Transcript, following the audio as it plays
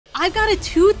I've got a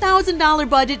 $2,000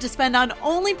 budget to spend on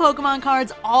only Pokemon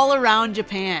cards all around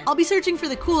Japan. I'll be searching for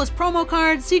the coolest promo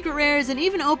cards, secret rares, and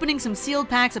even opening some sealed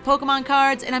packs of Pokemon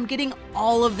cards, and I'm getting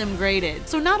all of them graded.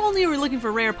 So not only are we looking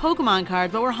for rare Pokemon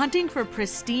cards, but we're hunting for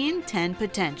pristine 10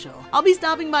 potential. I'll be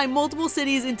stopping by multiple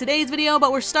cities in today's video,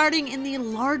 but we're starting in the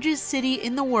largest city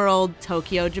in the world,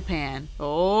 Tokyo, Japan.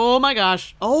 Oh my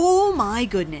gosh. Oh my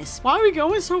goodness. Why are we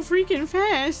going so freaking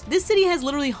fast? This city has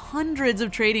literally hundreds of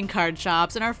trading card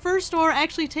shops, and our first store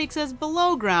actually takes us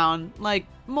below ground, like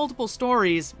multiple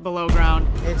stories below ground.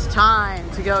 It's time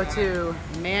to go to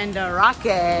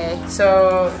Mandarake.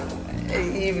 So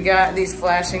you've got these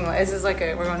flashing lights. This is like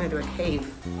we're going into a cave.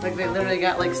 Like they literally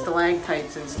got like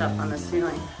stalactites and stuff on the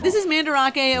ceiling. This is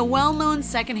Mandarake, a well-known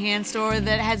secondhand store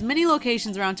that has many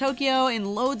locations around Tokyo and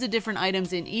loads of different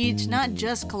items in each, not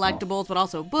just collectibles, but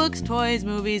also books, toys,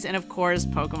 movies, and of course,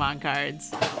 Pokemon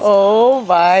cards. Oh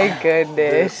my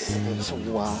goodness. This is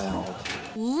wild.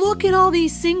 Look at all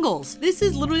these singles. This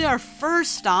is literally our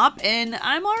first stop, and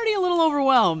I'm already a little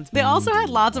overwhelmed. They also had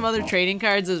lots of other trading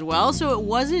cards as well, so it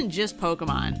wasn't just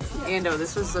Pokemon. Ando,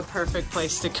 this was the perfect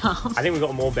place to come. I think we've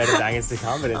got more better bangers to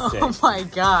come, but it's oh my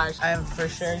gosh. I'm for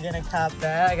sure gonna cop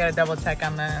that. I gotta double check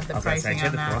on the pricing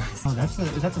on that. Oh,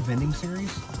 is that the vending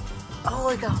series? Oh,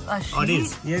 like a sheet? Oh, it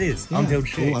is. Yeah, it is. Yeah, Unfilled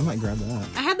sheet. cool. I might grab that.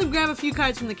 I had them grab a few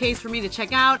cards from the case for me to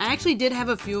check out. I actually did have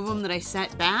a few of them that I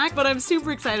set back, but I'm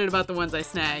super excited about the ones I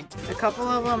snagged. A couple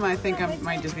of them I think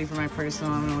might just be for my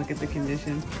personal. I'm gonna look at the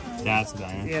condition. That's a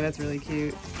banger. Yeah, that's really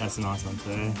cute. That's a nice one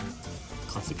too.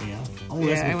 Classic meow. Oh,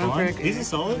 yeah, that's fine. These are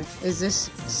solid. Is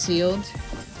this sealed?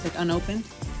 It's like unopened?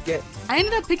 I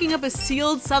ended up picking up a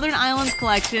sealed Southern Islands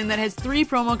collection that has 3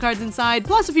 promo cards inside,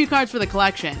 plus a few cards for the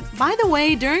collection. By the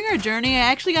way, during our journey, I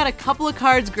actually got a couple of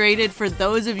cards graded for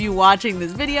those of you watching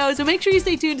this video, so make sure you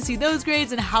stay tuned to see those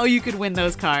grades and how you could win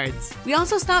those cards. We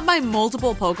also stopped by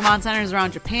multiple Pokemon centers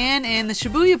around Japan, and the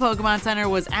Shibuya Pokemon Center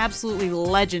was absolutely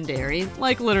legendary.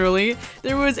 Like literally,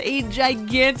 there was a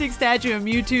gigantic statue of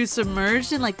Mewtwo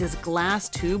submerged in like this glass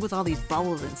tube with all these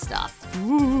bubbles and stuff.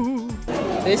 Ooh.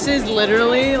 This is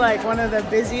literally like one of the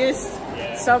busiest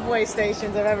subway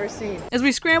stations I've ever seen. As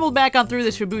we scrambled back on through the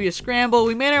Shibuya Scramble,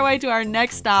 we made our way to our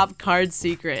next stop, Card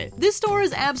Secret. This store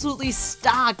is absolutely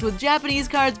stocked with Japanese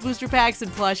cards, booster packs, and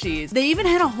plushies. They even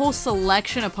had a whole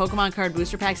selection of Pokemon card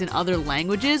booster packs in other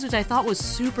languages, which I thought was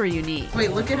super unique.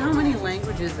 Wait, look at how many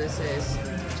languages this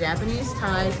is. Japanese,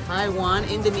 Thai, Taiwan,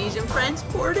 Indonesian, French,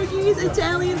 Portuguese,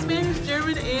 Italian, Spanish,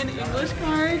 German, and English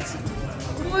cards.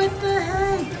 What the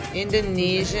heck?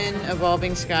 Indonesian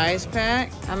Evolving Skies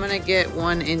pack. I'm gonna get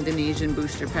one Indonesian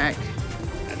booster pack.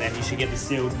 And then you should get the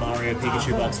sealed Mario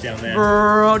Pikachu box down there.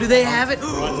 Bro, do they have it?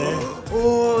 Right there.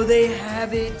 Oh, they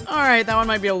have it. All right, that one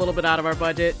might be a little bit out of our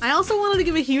budget. I also wanted to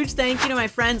give a huge thank you to my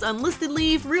friends Unlisted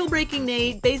Leaf, Real Breaking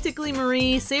Nate, Basically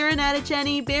Marie, Sarah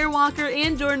Natacheni, Bear Walker,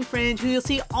 and Jordan Fringe, who you'll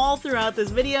see all throughout this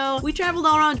video. We traveled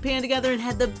all around Japan together and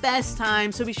had the best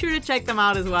time, so be sure to check them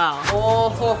out as well. Oh,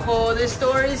 ho, ho, this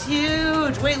store is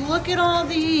huge. Wait, look at all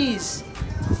these.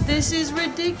 This is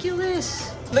ridiculous.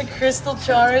 The Crystal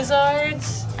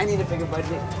Charizards. I need a bigger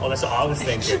budget. Oh, that's what I was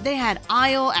thinking. They had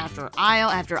aisle after aisle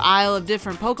after aisle of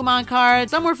different Pokemon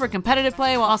cards. Some were for competitive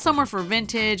play, while some were for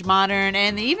vintage, modern,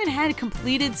 and they even had a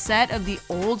completed set of the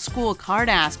old school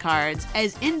card-ass cards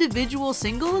as individual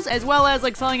singles, as well as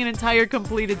like selling an entire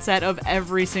completed set of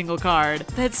every single card.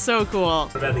 That's so cool.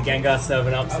 What about the Gengar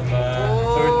serving up some food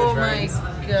in the drinks?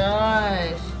 Oh my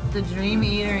gosh. The Dream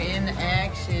Eater in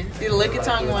action. The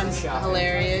Lickitung one's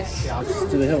hilarious.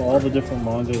 Do they have all the different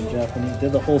manga in Japanese? They're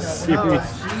the whole series.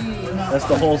 That's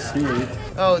the whole series.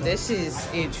 Oh, this is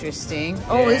interesting.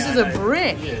 Oh, this is a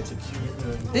brick. Yeah, it's a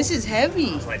cute. This is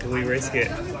heavy. Like, do we risk it?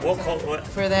 What?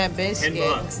 For that biscuit.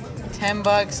 $10.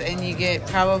 $10 and you get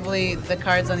probably the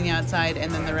cards on the outside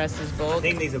and then the rest is I gold.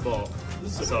 think these are bulk.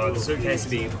 So the suitcase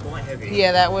would be quite heavy.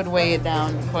 Yeah, that would weigh it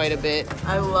down quite a bit.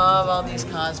 I love all these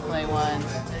cosplay ones.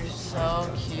 They're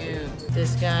so cute.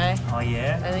 This guy. Oh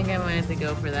yeah? I think I might have to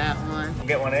go for that one. We'll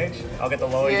get one each. I'll get the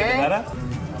lower, you get the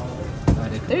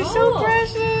better. They're so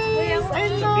precious. I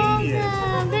love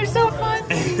them. They're so fun.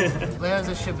 There's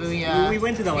a Shibuya. We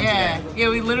went to that one today. Yeah,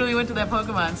 we literally went to that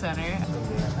Pokemon Center.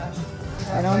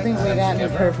 I don't think we got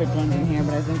any perfect ones in here,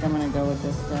 but I think I'm gonna go with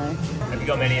this guy. Have you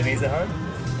got many of these at home?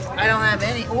 I don't have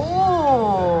any.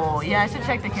 Oh, yeah, I should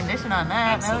check the condition on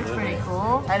that. Absolutely. That looks pretty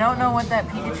cool. I don't know what that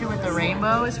Pikachu with the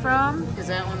rainbow is from, because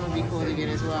that one would be cool to get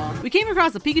as well. We came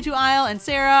across the Pikachu aisle, and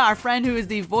Sarah, our friend who is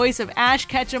the voice of Ash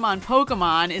Ketchum on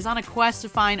Pokemon, is on a quest to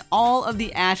find all of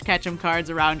the Ash Ketchum cards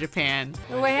around Japan.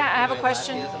 Wait, I have a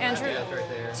question, Andrew.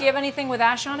 Do you have anything with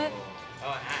Ash on it? Oh,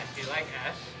 Ash. Do you like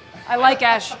Ash? I like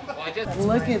Ash.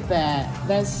 Look at that.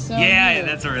 That's so Yeah,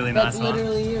 that's a really nice That's one.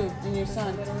 literally you and your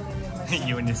son.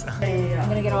 You and your son. I'm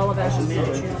gonna get all of Ash's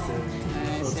Pikachu.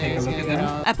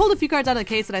 I pulled a few cards out of the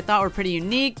case that I thought were pretty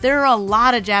unique. There are a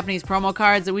lot of Japanese promo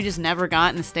cards that we just never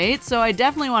got in the States, so I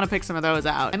definitely want to pick some of those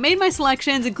out. I made my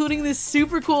selections, including this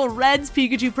super cool Reds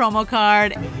Pikachu promo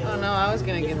card. Oh no, I was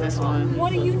gonna get this one.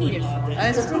 What do you need it for?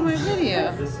 It's for my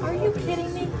video. Are you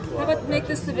kidding me? How about make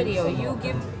this the video? You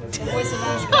give the voice of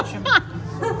Ash Ketchum.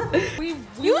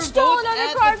 You stole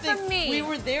another card from me. We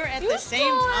were there at You the same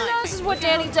stole time. another. This is what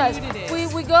Danny does.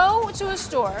 We go to a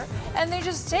store and they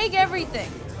just take everything.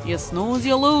 You snooze,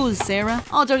 you lose, Sarah.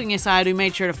 All joking aside, we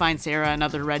made sure to find Sarah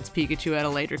another Reds Pikachu at a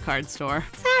later card store.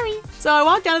 Sorry. So I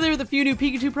walked out of there with a few new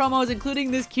Pikachu promos,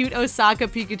 including this cute Osaka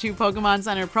Pikachu Pokemon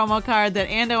Center promo card that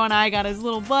Ando and I got as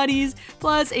little buddies,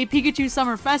 plus a Pikachu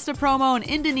Summer Festa promo, an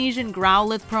Indonesian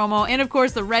Growlithe promo, and of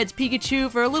course the Reds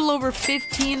Pikachu for a little over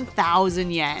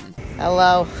 15,000 yen.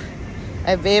 Hello.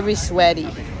 I'm very sweaty.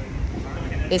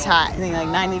 It's hot. I think like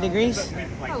 90 degrees.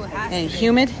 Oh, it has And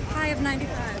humid. high of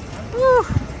 95. Whew.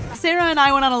 Sarah and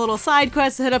I went on a little side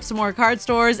quest to hit up some more card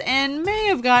stores and may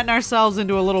have gotten ourselves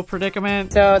into a little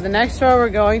predicament. So the next store we're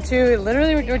going to,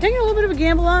 literally we're taking a little bit of a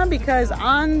gamble on because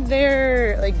on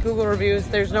their like Google reviews,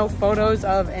 there's no photos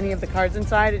of any of the cards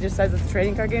inside. It just says it's a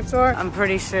trading card game store. I'm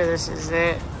pretty sure this is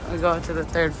it. We go up to the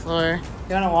 3rd floor.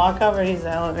 You wanna walk up or use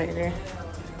the elevator?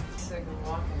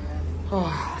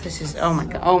 Oh, this is, oh my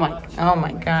god, oh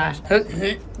my gosh. Wow,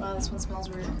 this one smells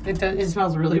weird. It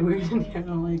smells really weird in here, I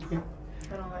don't like it.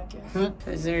 I don't like it.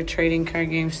 Is there a trading card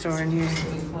game store in here?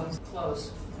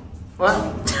 Close. What?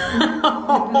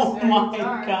 Oh my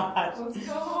gosh.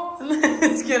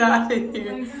 Let's get out of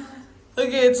here.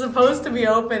 Okay, it's supposed to be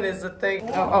open is the thing.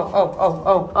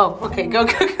 Oh, okay, go.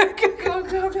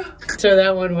 So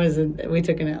that one wasn't, we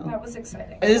took an L. That was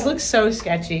exciting. This looks so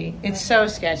sketchy. It's so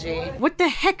sketchy. What the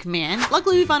heck, man?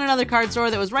 Luckily, we found another card store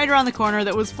that was right around the corner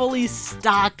that was fully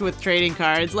stocked with trading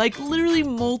cards. Like, literally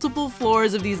multiple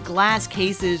floors of these glass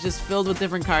cases just filled with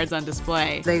different cards on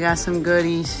display. They got some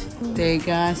goodies.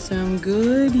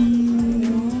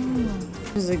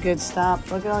 This is a good stop.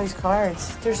 Look at all these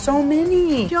cards. There's so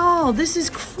many. Y'all, this is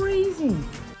crazy.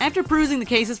 After perusing the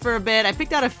cases for a bit, I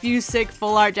picked out a few sick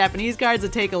full art Japanese cards to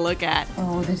take a look at.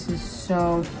 Oh, this is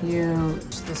so cute.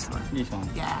 This one. This one.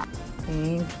 Yeah.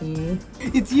 Thank you.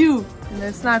 It's you.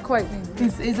 It's not quite me.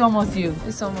 It's almost you.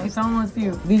 It's almost. It's almost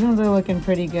you. These ones are looking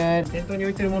pretty good. You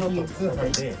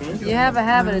have a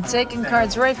habit of taking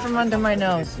cards right from under my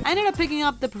nose. I ended up picking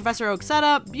up the Professor Oak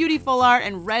setup, Beauty full art,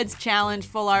 and Red's Challenge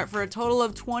full art for a total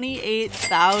of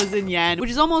 28,000 yen,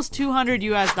 which is almost $200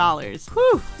 US.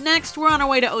 Whew. Next, we're on our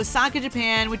way to Osaka,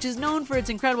 Japan, which is known for its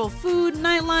incredible food,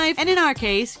 nightlife, and in our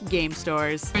case, game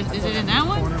stores. Is it in that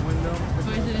one?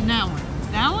 Or is it in that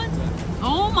one? That one?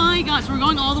 Oh my gosh, we're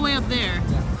going all the way up there.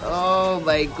 Oh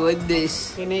my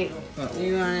goodness. Hey Nate,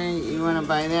 you wanna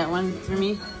buy that one for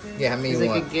me? Yeah, how many It's you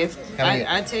like want? a gift. How many?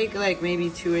 I take like maybe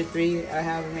 2 or 3 or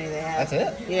however many they have.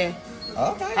 That's it? Yeah.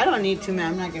 Okay. I don't need too many,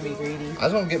 I'm not gonna be greedy. I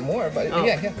just want to get more, but Oh.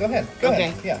 yeah, go ahead. Go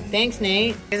ahead. Yeah. Thanks,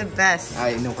 Nate. You're the best.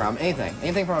 No problem.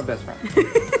 Anything for my best friend.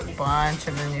 Bunch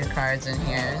of the new cards in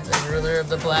here. The Ruler of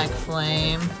the Black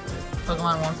Flame.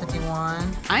 Pokemon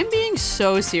 151. I'm being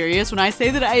so serious when I say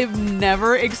that I have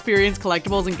never experienced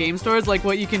collectibles in game stores like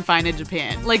what you can find in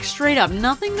Japan. Like straight up,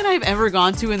 nothing that I've ever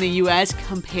gone to in the US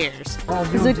compares.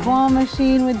 There's a claw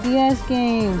machine with DS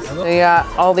games. They got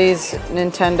all these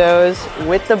Nintendos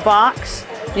with the box.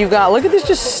 You've got, look at this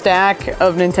just stack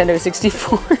of Nintendo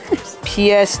 64s.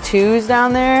 PS2s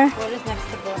down there. What is next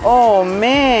to this? Oh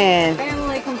man.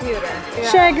 Family computer.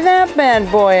 Check that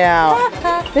bad boy out.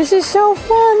 This is so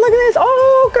fun. Look at this.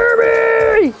 Oh,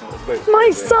 Kirby! My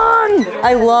son!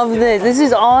 I love this. This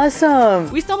is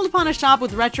awesome. We stumbled upon a shop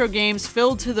with retro games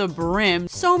filled to the brim.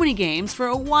 So many games for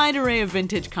a wide array of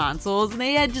vintage consoles. And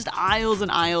they had just aisles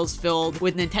and aisles filled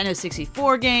with Nintendo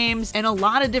 64 games and a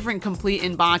lot of different complete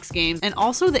in-box games. And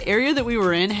also the area that we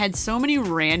were in had so many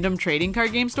random trading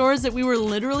card game stores that we were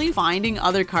literally finding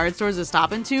other card stores to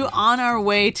stop into on our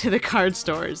way to the card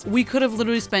stores. We could have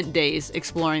literally spent days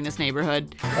exploring this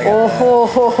neighborhood.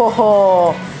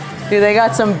 Oh, dude, they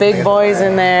got some big boys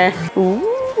in there.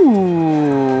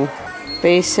 Ooh.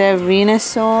 Base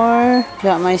Venusaur.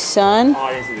 Got my son. Oh,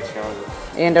 I didn't see the challenges.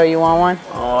 Ando, you want one?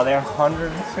 Oh, they're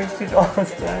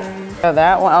 $160, dang. Oh,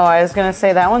 that one. Oh, I was gonna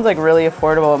say that one's like really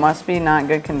affordable. It must be not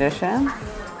good condition.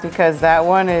 because that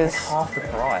one is half the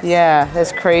price. Yeah,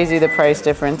 that's crazy, the price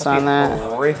difference on that.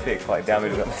 Horrific, like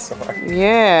damage on the side.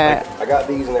 Yeah. I got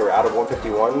these and they were out of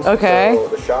 151s. Okay. So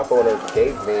the shop owner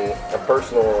gave me a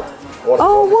personal one.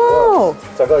 Oh, wow.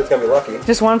 So I feel like it's gonna be lucky.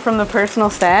 Just one from the personal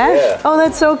stash? Yeah. Oh,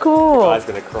 that's so cool. Guy's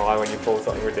gonna cry when you pull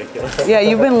something ridiculous. Yeah,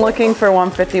 you've been looking for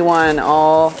 151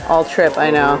 all trip,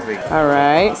 I know. All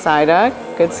right,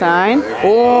 Psyduck, good sign.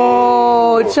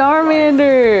 Oh,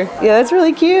 Charmander. Yeah, that's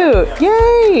really cute.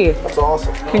 Yay. That's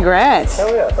awesome. Congrats.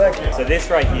 Hell yeah, thank you. So this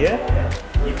right here,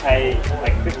 you pay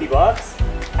like 50 bucks,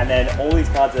 and then all these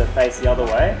cards are faced the other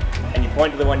way, and you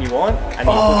point to the one you want, and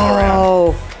you flip it around.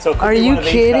 Oh, So it could are be you one of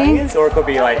these kidding? bangers, or it could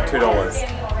be like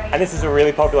 $2. And this is a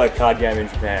really popular card game in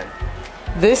Japan.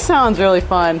 This sounds really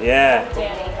fun. Yeah.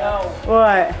 Danny, no.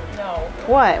 What? No.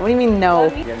 What? What do you mean no?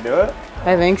 You gonna do it?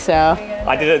 I think so.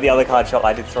 I did it at the other card shop.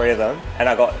 I did 3 of them, and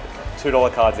I got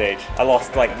 $2 cards each. I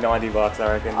lost like 90 bucks,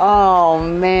 I reckon. Oh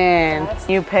man.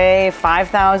 You pay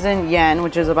 5,000 yen,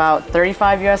 which is about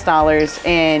 35 US dollars,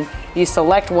 and you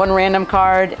select one random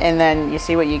card and then you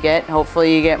see what you get.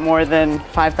 Hopefully you get more than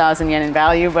 5,000 yen in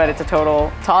value, but it's a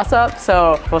total toss up.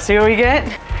 So we'll see what we get.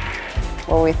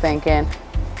 What are we thinking?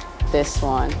 This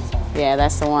one. Yeah,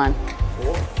 that's the one.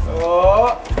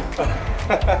 Oh.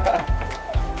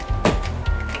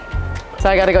 So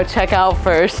I gotta go check out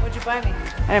first. What'd you buy me?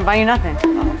 I didn't buy you nothing.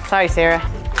 Sorry, Sarah.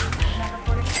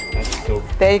 That's so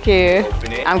Thank you.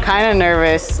 I'm kind of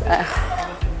nervous.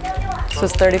 This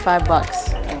was 35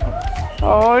 bucks.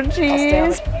 Oh,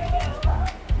 jeez.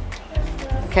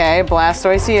 Okay,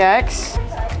 Blastoise EX.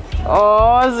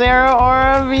 Oh, Zero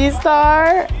Aura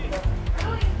V-Star.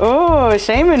 Oh,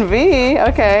 Shaman V.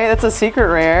 Okay, that's a secret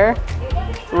rare.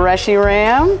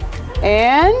 Reshiram.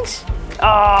 And,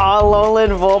 oh,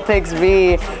 Alolan Vulpix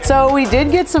V. So we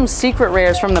did get some secret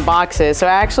rares from the boxes. So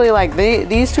actually, like,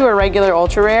 these two are regular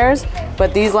ultra rares,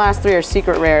 but these last 3 are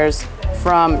secret rares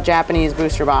from Japanese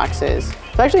booster boxes.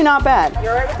 It's actually not bad. You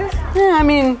alright with this? Yeah, I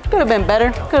mean, could have been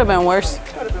better, could have been worse.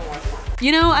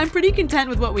 You know, I'm pretty content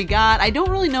with what we got. I don't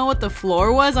really know what the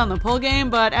floor was on the pull game,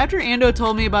 but after Ando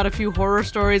told me about a few horror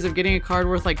stories of getting a card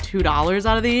worth like $2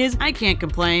 out of these, I can't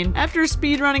complain. After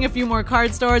speedrunning a few more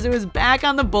card stores, it was back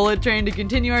on the bullet train to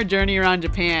continue our journey around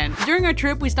Japan. During our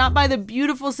trip, we stopped by the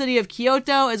beautiful city of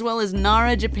Kyoto, as well as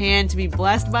Nara, Japan, to be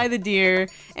blessed by the deer,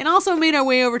 and also made our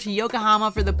way over to Yokohama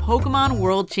for the Pokémon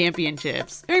World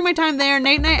Championships. During my time there,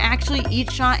 Nate and I actually each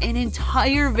shot an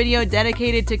entire video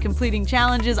dedicated to completing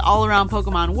challenges all around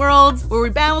Pokémon Worlds, where we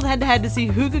battled head-to-head to see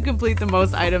who could complete the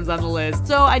most items on the list.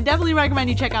 So I definitely recommend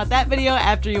you check out that video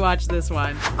after you watch this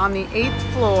one. On the 8th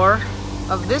floor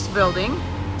of this building,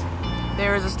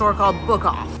 there is a store called Book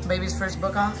Off. Baby's first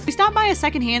Book Off. We stopped by a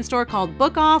secondhand store called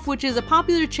Book Off, which is a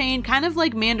popular chain kind of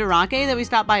like Mandarake that we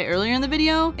stopped by earlier in the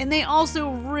video, and they also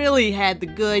really had the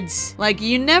goods. Like,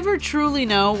 you never truly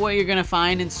know what you're gonna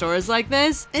find in stores like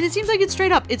this, and it seems like it's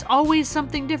straight up, it's always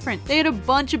something different. They had a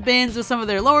bunch of bins with some of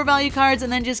their lower value cards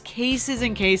and then just cases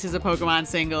and cases of Pokemon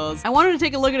singles. I wanted to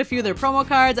take a look at a few of their promo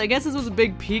cards. I guess this was a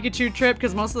big Pikachu trip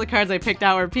because most of the cards I picked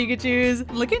out were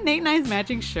Pikachus. Look at Nate and I's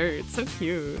matching shirts, so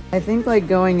cute. I think like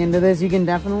going into this, you can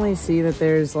definitely see that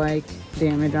there's like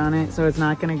damage on it, so it's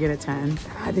not gonna get a 10.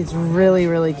 God, it's really,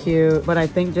 really cute. But I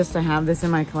think just to have this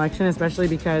in my collection, especially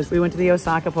because we went to the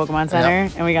Osaka Pokemon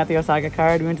Center and we got the Osaka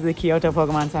card. We went to the Kyoto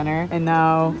Pokemon Center and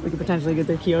now we could potentially get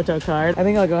the Kyoto card. I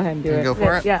think I'll go ahead and do it. Go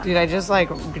for it? Yeah. Dude, I just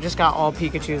got all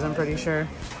Pikachus, I'm pretty sure.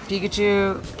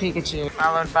 Pikachu,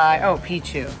 followed by, oh,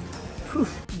 Pichu. Whew.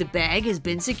 The bag has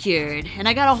been secured, and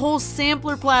I got a whole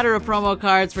sampler platter of promo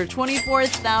cards for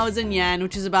 24,000 yen,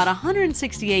 which is about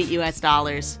 168 US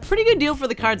dollars. Pretty good deal for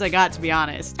the cards I got, to be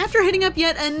honest. After hitting up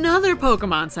yet another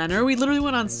Pokemon Center, we literally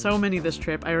went on so many this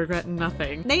trip, I regret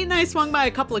nothing. Nate and I swung by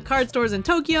a couple of card stores in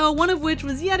Tokyo, one of which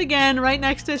was yet again right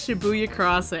next to Shibuya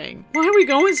Crossing. Why are we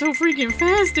going so freaking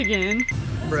fast again?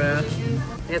 Bruh.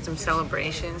 We got some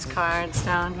celebrations cards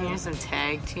down here, some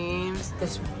tag teams.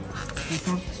 This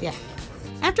one. Yeah.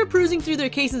 After perusing through their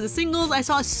cases of singles, I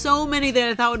saw so many that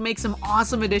I thought would make some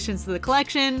awesome additions to the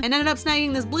collection, and ended up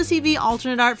snagging this Blissey V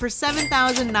alternate art for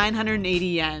 7,980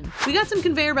 yen. We got some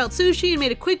conveyor belt sushi and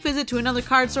made a quick visit to another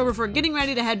card store before getting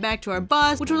ready to head back to our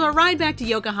bus, which was our ride back to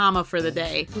Yokohama for the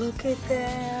day. Look at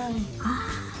them.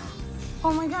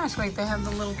 Oh my gosh, wait, they have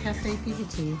the little Cafe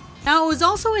Pikachu. Now, it was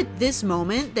also at this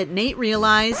moment that Nate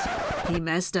realized he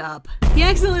messed up. He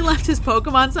accidentally left his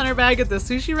Pokemon Center bag at the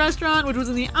sushi restaurant, which was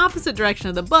in the opposite direction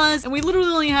of the bus, and we literally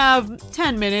only have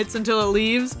 10 minutes until it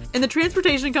leaves. And the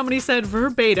transportation company said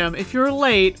verbatim, if you're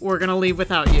late, we're gonna leave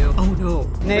without you. Oh no.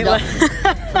 Nate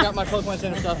Forgot my Pokemon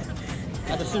Center stuff.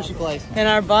 At the sushi place. And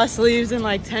our bus leaves in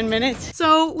like 10 minutes.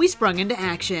 So we sprung into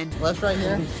action. Left right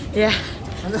here? Yeah.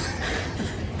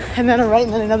 And then a right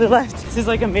and then another left. This is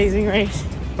like Amazing Race.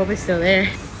 Hope it's still there.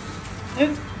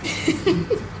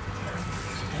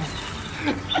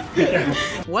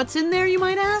 What's in there, you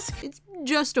might ask? It's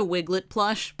just a Wiglet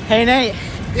plush. Hey Nate.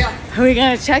 Yeah. Are we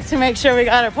gonna check to make sure we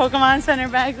got our Pokemon Center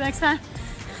bags next time?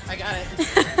 I got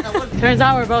it. Turns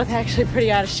out we're both actually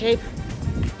pretty out of shape.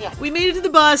 Yeah. We made it to the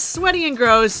bus, sweaty and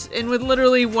gross, and with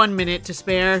literally 1 minute to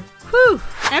spare. Whew.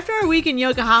 After our week in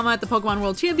Yokohama at the Pokemon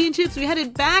World Championships, we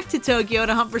headed back to Tokyo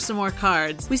to hunt for some more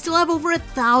cards. We still have over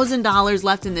 $1,000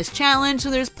 left in this challenge,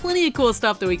 so there's plenty of cool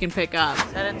stuff that we can pick up.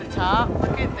 Is that at the top?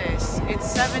 Look at this.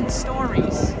 It's 7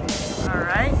 stories. All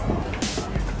right.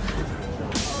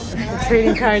 The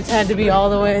trading cards had to be all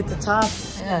the way at the top.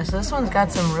 Yeah, so this one's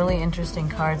got some really interesting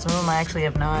cards. Some of them I actually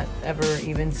have not ever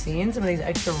even seen. Some of these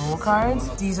extra rule cards.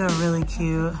 These are really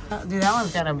cute. Dude, that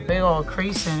one's got a big old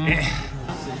crease in it.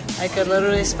 I could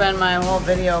literally spend my whole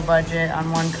video budget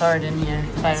on one card in here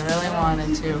if I really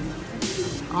wanted to.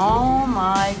 Oh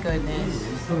my goodness.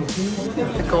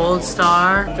 The Gold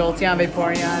Star, Jolteon,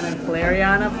 Vaporeon, and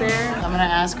Flareon up there. I'm gonna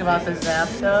ask about the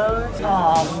Zapdos.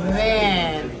 Oh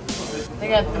man. They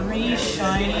got 3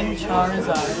 shining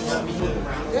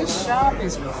Charizards. This shop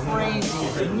is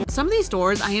crazy. Some of these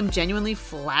stores, I am genuinely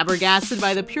flabbergasted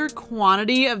by the pure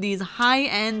quantity of these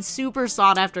high-end, super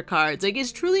sought-after cards. Like,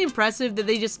 it's truly impressive that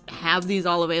they just have these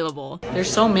all available.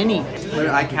 There's so many.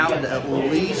 I counted at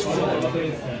least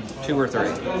 2 or 3.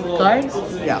 Cards?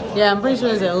 Yeah. Yeah, I'm pretty sure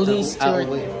there's at least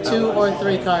 2 or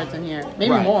 3 cards in here.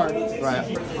 Maybe more. Right.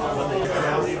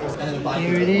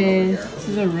 Here it is. This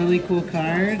is a really cool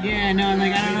card. Yeah, no, I'm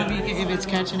like, I don't know if it's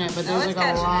catching it, but there's like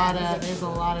a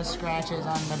lot of scratches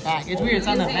on the back. It's weird, it's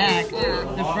on the back.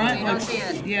 The front looks,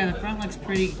 yeah, the front looks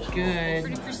pretty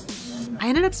good. I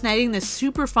ended up snagging this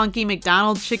super funky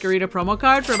McDonald's Chikorita promo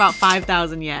card for about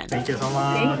 5,000 yen. Thank you so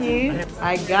much. Thank you.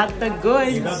 I got the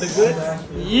goods. You got the goods?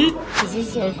 Yeet. This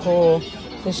is so cool.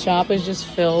 The shop is just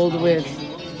filled with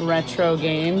retro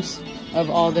games of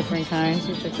all different kinds.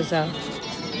 So check this out.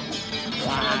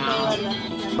 Wow.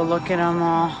 Look at them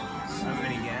all. So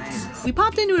many games. We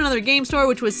popped into another game store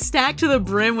which was stacked to the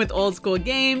brim with old school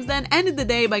games, then ended the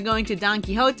day by going to Don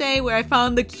Quixote where I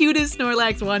found the cutest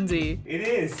Snorlax onesie. It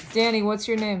is. Danny, what's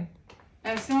your name?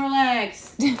 I'm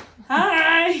Snorlax.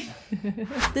 Hi!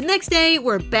 The next day,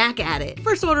 we're back at it.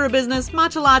 First order of business,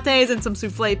 matcha lattes and some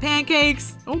souffle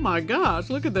pancakes. Oh my gosh,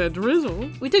 look at that drizzle.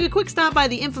 We took a quick stop by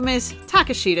the infamous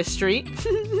Takashita Street.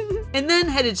 And then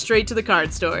headed straight to the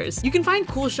card stores. You can find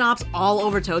cool shops all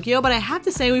over Tokyo, but I have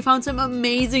to say we found some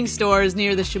amazing stores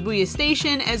near the Shibuya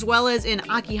station, as well as in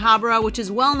Akihabara, which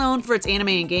is well known for its anime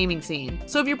and gaming scene.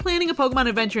 So if you're planning a Pokemon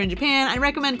adventure in Japan, I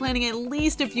recommend planning at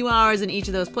least a few hours in each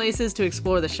of those places to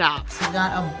explore the shops. We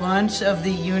got a bunch of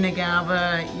the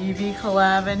Unigaba Eevee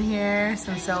collab in here,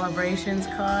 some Celebrations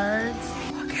cards.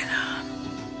 Look at them.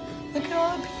 Look at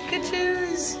all the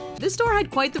Pikachus. This store had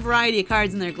quite the variety of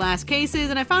cards in their glass cases,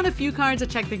 and I found a few cards to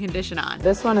check the condition on.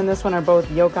 This one and this one are both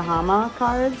Yokohama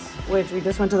cards, which we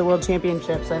just went to the World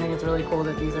Championships. So I think it's really cool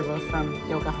that these are both from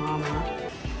Yokohama.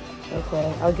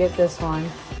 Okay, I'll get this one.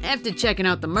 After checking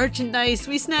out the merchandise,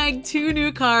 we snagged 2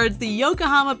 new cards, the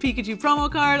Yokohama Pikachu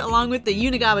promo card along with the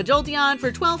Unigaba Jolteon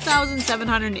for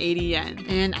 12,780 yen.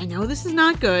 And I know this is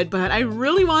not good, but I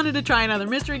really wanted to try another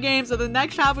mystery game, so the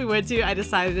next shop we went to, I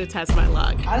decided to test my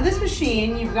luck. Out of this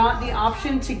machine, you've got the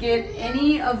option to get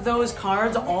any of those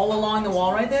cards all along the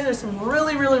wall right there. There's some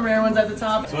really, really rare ones at the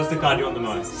top. So what's the card you want the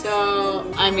most?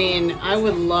 So, I mean, I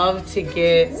would love to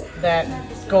get that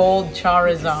gold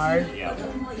Charizard. Yeah.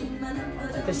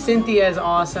 The Cynthia is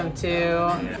awesome too.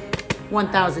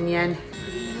 1,000 yen.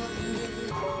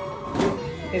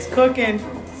 It's cooking.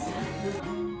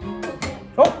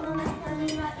 Oh!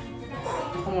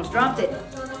 Almost dropped it.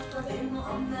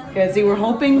 Because we were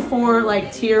hoping for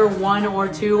like tier 1 or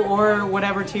 2 or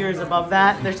whatever tier is above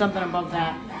that. There's something above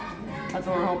that. That's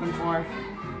what we're hoping for.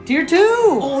 Tier 2!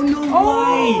 Oh, no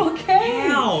way! Okay!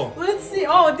 How? Let's see.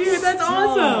 Oh, dude, that's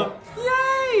awesome!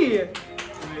 Yay!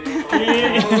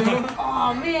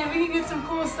 Oh man, we can get some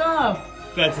cool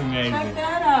stuff. That's amazing. Check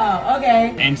that out.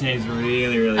 Okay. Entei's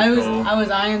really, really cool. I was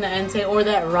eyeing the Entei or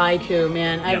that Raikou,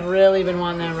 man. Yep. I've really been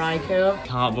wanting that Raikou.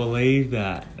 Can't believe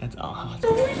that. That's awesome.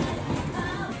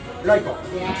 Raikou.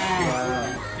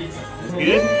 Yeah. Good?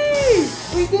 Yay!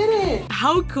 We did it.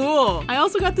 How cool. I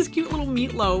also got this cute little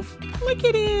meatloaf. Look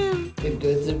at him. The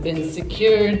goods have been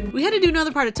secured. We had to do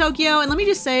another part of Tokyo, and let me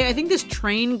just say, I think this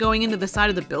train going into the side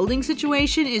of the building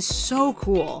situation is so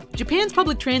cool. Japan's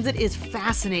public transit is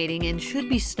fascinating and should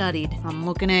be studied. I'm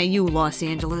looking at you, Los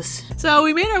Angeles. So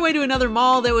we made our way to another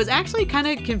mall that was actually kind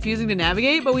of confusing to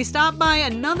navigate, but we stopped by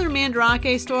another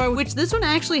Mandarake store, which this one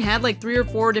actually had like 3 or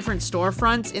 4 different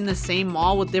storefronts in the same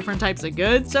mall with different types of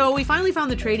goods. So we finally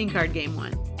found the trading card game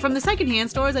one. From the secondhand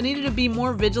stores, I needed to be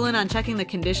more vigilant on checking the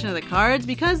condition of the cards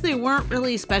because they weren't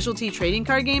really specialty trading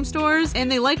card game stores,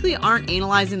 and they likely aren't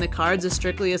analyzing the cards as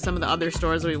strictly as some of the other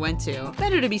stores we went to.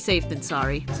 Better to be safe than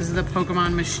sorry. This is the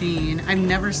Pokemon machine. I've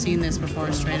never seen this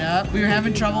before, straight up. We were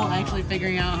having trouble actually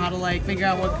figuring out how to like figure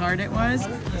out what card it was.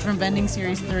 It's from Vending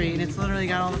Series 3, and it's literally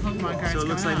got all the Pokemon cards. So it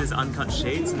looks like out. there's uncut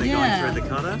sheets and they're going through the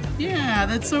cutter? Yeah,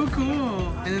 that's so cool.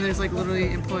 And then there's like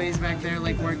literally employees back there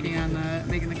like working on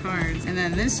making the cards. And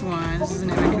then this one, this is an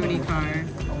Iwakuni card.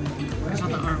 I thought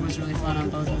the art was really fun on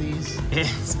both of these.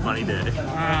 It's funny day.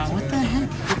 Wow, what the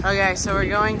heck? Okay, so we're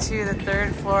going to the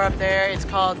 3rd floor up there. It's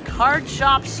called Card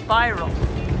Shop Spiral.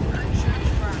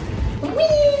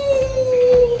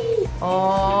 Whee!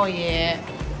 Oh yeah.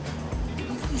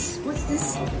 What's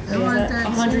this? I want that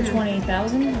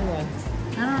 120,000 or what?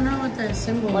 I don't know what that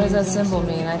symbol means. What does that symbol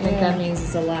mean? I think that means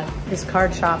it's a lot. This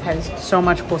card shop has so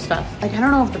much cool stuff. Like, I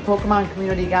don't know if the Pokemon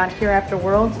community got here after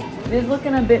Worlds. It is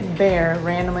looking a bit bare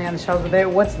randomly on the shelves, but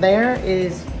what's there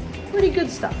is pretty good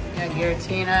stuff. We got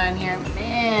Giratina in here.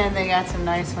 Man, they got some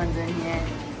nice ones in here.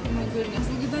 Oh my goodness,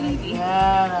 look at that.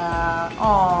 Yeah.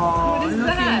 Oh, What is look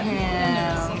that?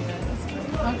 at him.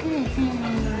 Look at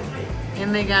him.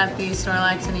 And they got the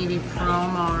Snorlax and Eevee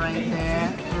promo right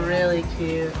there. Really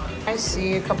cute. I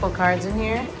see a couple cards in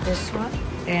here. This one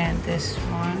and this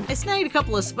one. I snagged a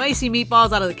couple of spicy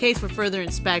meatballs out of the case for further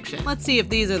inspection. Let's see if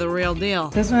these are the real deal.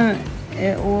 This one,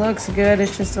 it looks good.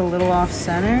 It's just a little off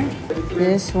center.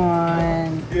 This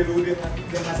one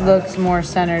looks more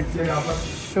centered for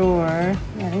sure.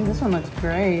 Yeah, I think this one looks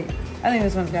great. I think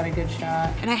this one's got a good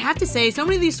shot. And I have to say, so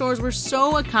many of these stores were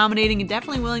so accommodating and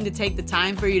definitely willing to take the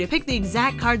time for you to pick the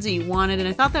exact cards that you wanted, and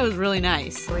I thought that was really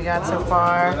nice. We got so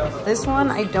far. This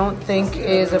one I don't think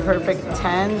is a perfect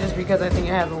 10, just because I think it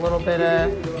has a little bit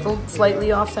of,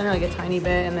 slightly off center, like a tiny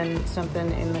bit, and then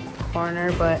something in the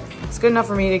corner, but it's good enough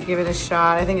for me to give it a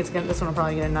shot. I think it's gonna, this one will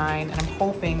probably get a 9, and I'm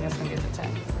hoping this one gets a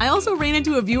 10. I also ran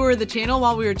into a viewer of the channel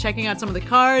while we were checking out some of the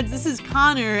cards. This is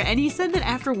Connor, and he said that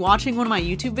after watching one of my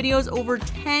YouTube videos over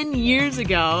 10 years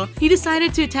ago, he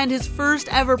decided to attend his first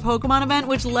ever Pokemon event,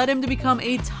 which led him to become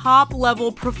a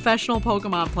top-level professional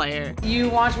Pokemon player. You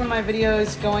watched one of my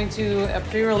videos going to a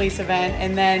pre-release event,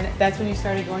 and then that's when you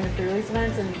started going to pre-release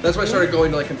events? And that's when I started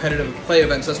going to like competitive play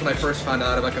events. That's when I first found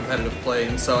out about competitive play,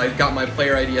 and so I got my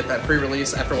player ID at that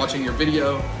pre-release after watching your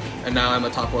video. And now I'm a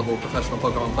top-level professional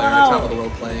Pokemon player. Wow. I travel the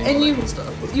world playing and all that kind of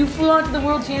stuff. You flew out to the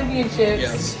World Championships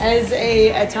yes. as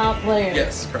a top player.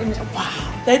 Yes, correct. And,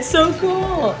 wow, that's so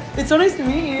cool. It's so nice to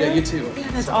meet you. Yeah, you too.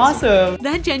 Yeah, that's awesome.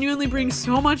 That genuinely brings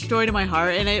so much joy to my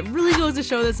heart, and it really goes to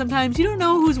show that sometimes you don't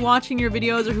know who's watching your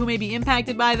videos or who may be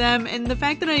impacted by them, and the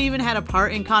fact that I even had a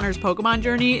part in Connor's Pokemon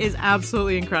journey is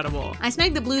absolutely incredible. I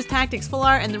snagged the Blues Tactics Full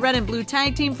Art and the Red and Blue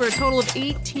Tag Team for a total of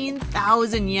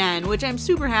 18,000 yen, which I'm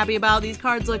super happy about. These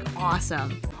cards look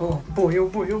awesome. Oh boy, oh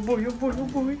boy, oh boy, oh boy, oh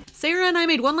boy. Sarah and I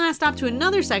made one last stop to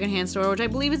another secondhand store, which I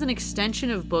believe is an extension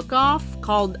of Book Off,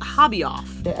 called Hobby Off.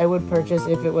 I would purchase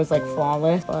if it was like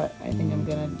flawless, but I think I'm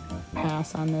gonna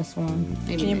pass on this one.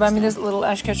 Maybe Can you buy me this little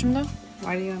Ash Ketchum though?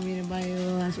 Why do you want me to buy you a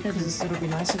little Ash Ketchum? Because it'll be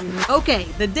nice of you. Okay,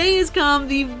 the day has come,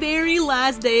 the very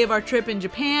last day of our trip in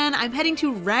Japan. I'm heading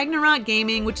to Ragnarok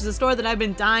Gaming, which is a store that I've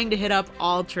been dying to hit up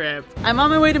all trip. I'm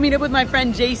on my way to meet up with my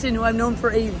friend Jason, who I've known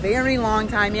for a very long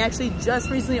time. He actually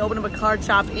just recently opened up a card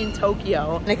shop in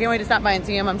Tokyo, and I can't wait to stop by and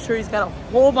see him. I'm sure he's got a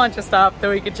whole bunch of stuff that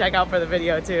we could check out for the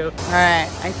video too. All right,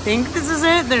 I think this is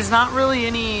it. There's not really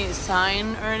any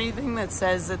sign or anything that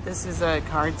says that this is a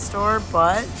card store,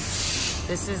 but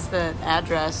this is the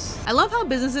address. I love how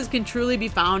businesses can truly be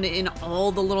found in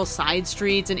all the little side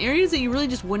streets and areas that you really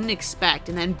just wouldn't expect,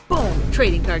 and then boom,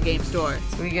 trading card game store.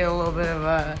 So we get a little bit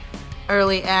of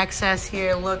early access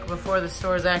here. Look before the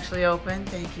store's actually open.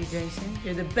 Thank you, Jason.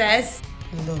 You're the best.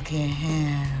 Look at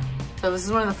him. So this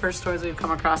is one of the first stores we've come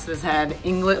across that has had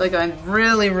English, like a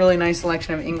really, really nice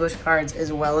selection of English cards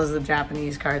as well as the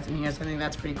Japanese cards in here. So I think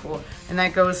that's pretty cool. And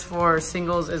that goes for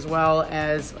singles as well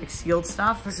as like sealed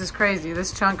stuff. This is crazy.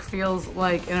 This chunk feels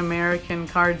like an American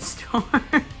card store.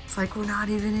 It's like we're not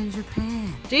even in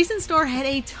Japan. Jason's store had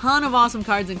a ton of awesome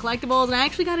cards and collectibles, and I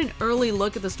actually got an early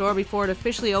look at the store before it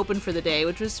officially opened for the day,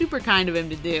 which was super kind of him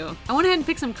to do. I went ahead and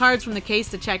picked some cards from the case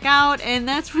to check out, and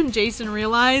that's when Jason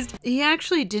realized he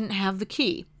actually didn't have the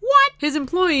key. What? His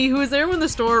employee, who is there when the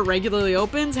store regularly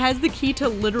opens, has the key to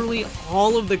literally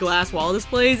all of the glass wall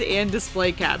displays and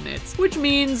display cabinets, which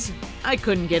means I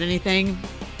couldn't get anything.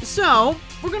 So,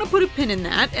 we're gonna put a pin in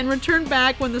that and return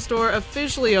back when the store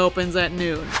officially opens at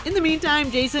noon. In the meantime,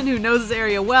 Jason, who knows this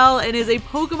area well and is a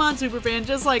Pokemon superfan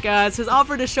just like us, has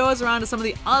offered to show us around to some of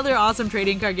the other awesome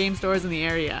trading card game stores in the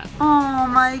area. Oh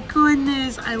my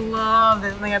goodness, I love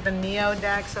this. They got the Neo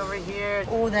decks over here.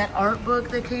 Oh, that art book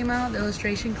that came out, the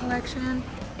illustration collection.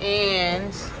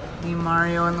 And the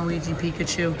Mario and Luigi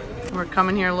Pikachu. We're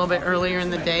coming here a little bit earlier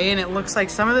in the day, and it looks like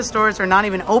some of the stores are not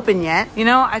even open yet. You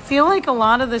know, I feel like a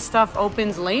lot of the stuff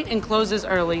opens late and closes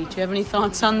early. Do you have any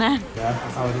thoughts on that? Yeah,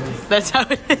 that's how it is. That's how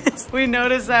it is. We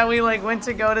noticed that we like went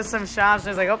to go to some shops,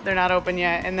 and it's like, oh, they're not open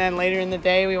yet. And then later in the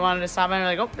day, we wanted to stop by, and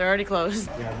we're like, oh, they're already closed.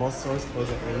 Yeah, most stores close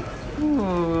at 8.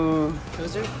 Ooh,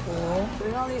 those are cool. Look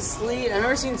at all these sleeves. I've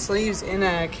never seen sleeves in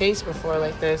a case before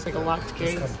like this, like a locked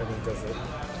case. This company does it.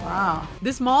 Wow.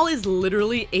 This mall is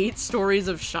literally 8 stories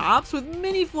of shops with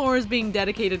many floors being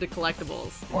dedicated to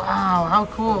collectibles. Wow, how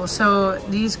cool. So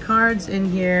these cards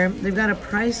in here, they've got a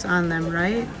price on them,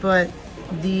 right? But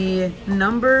the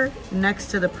number next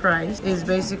to the price is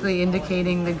basically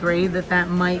indicating the grade that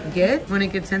might get when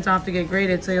it gets sent off to get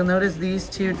graded. So you'll notice these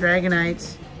 2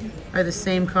 Dragonites are the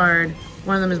same card.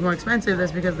 One of them is more expensive.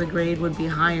 That's because the grade would be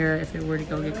higher if it were to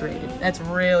go get graded. That's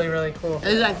really, really cool.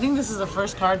 I think this is the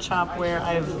first card shop where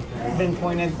I've been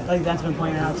pointed, like that's been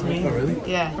pointed out to me. Oh, really?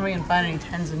 Yeah. I don't think we can find any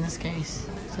 10s in this case.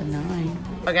 It's a 9.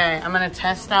 Okay, I'm gonna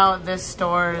test out this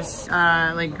store's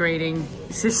like grading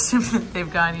system that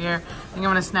they've got here. I think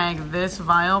I'm gonna snag this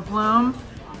Vileplume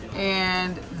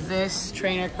and this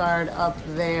trainer card up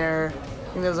there. I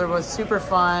think those are both super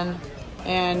fun.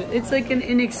 And it's like an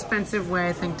inexpensive way,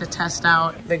 I think, to test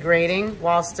out the grading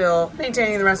while still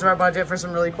maintaining the rest of our budget for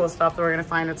some really cool stuff that we're gonna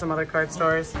find at some other card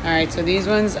stores. All right, so these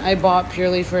ones I bought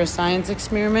purely for a science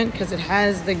experiment because it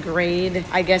has the grade,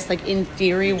 I guess, like in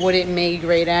theory, what it may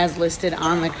grade as listed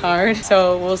on the card.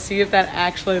 So we'll see if that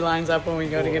actually lines up when we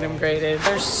go to get them graded.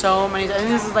 There's so many, I think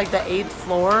this is like the 8th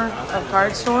floor of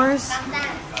card stores.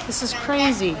 This is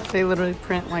crazy. They literally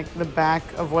print like the back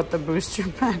of what the booster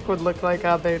pack would look like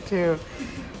out there too.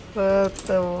 But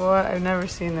what? I've never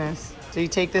seen this. So you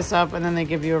take this up and then they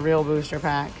give you a real booster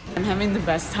pack. I'm having the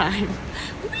best time.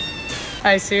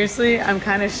 Seriously, I'm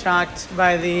kind of shocked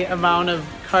by the amount of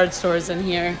card stores in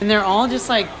here. And they're all just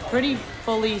like pretty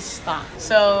fully stocked.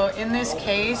 So in this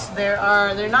case, there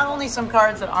are not only some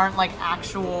cards that aren't like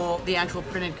the actual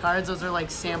printed cards, those are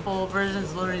like sample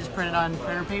versions, literally just printed on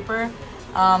printer paper.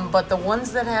 But the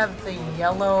ones that have the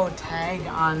yellow tag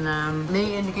on them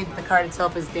may indicate that the card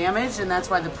itself is damaged, and that's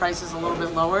why the price is a little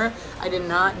bit lower. I did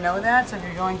not know that, so if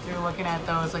you're going through looking at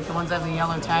those, like the ones that have the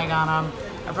yellow tag on them,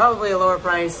 are probably a lower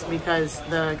price because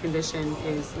the condition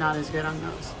is not as good on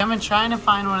those. I've been trying to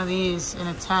find one of these in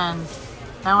a 10.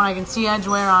 That one I can see edge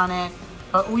wear on it.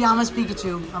 But Uyama's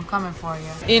Pikachu, I'm coming for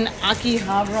you. In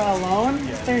Akihabara alone,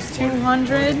 there's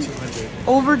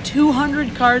over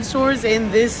 200 card stores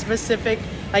in this specific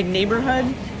like neighborhood,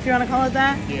 if you want to call it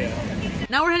that. Yeah.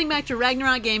 Now we're heading back to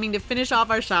Ragnarok Gaming to finish off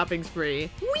our shopping spree.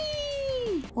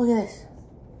 Whee! Look at this.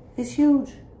 It's huge.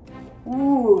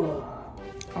 Ooh.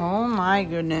 Oh my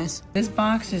goodness. This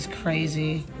box is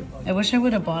crazy. I wish I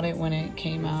would have bought it when it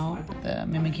came out. The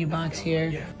Mimikyu box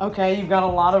here. Okay, you've got a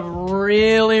lot of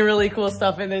really, really cool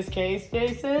stuff in this case,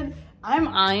 Jason. I'm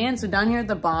eyeing, so down here at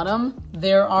the bottom,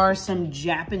 there are some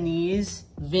Japanese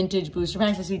vintage booster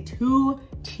packs. I see 2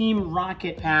 Team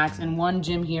Rocket packs and 1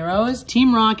 Gym Heroes.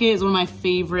 Team Rocket is one of my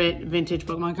favorite vintage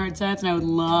Pokemon card sets, and I would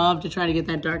love to try to get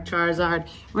that Dark Charizard.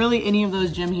 Really, any of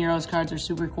those Gym Heroes cards are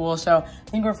super cool, so I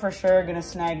think we're for sure gonna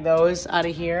snag those out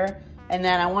of here. And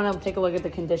then I want to take a look at the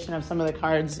condition of some of the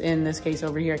cards in this case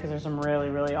over here because there's some really,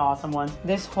 really awesome ones.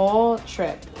 This whole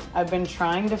trip, I've been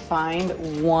trying to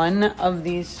find one of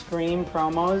these Scream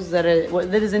promos that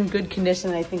is in good condition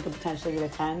that I think could potentially get a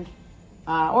 10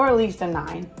 or at least a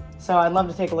 9. So I'd love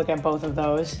to take a look at both of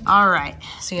those. All right,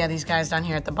 so yeah, these guys down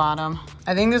here at the bottom.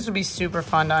 I think this would be super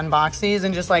fun to unbox these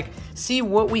and just like see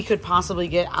what we could possibly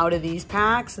get out of these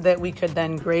packs that we could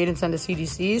then grade and send to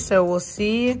CGC. So we'll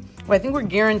see. Well, I think we're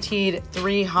guaranteed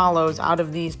 3 holos out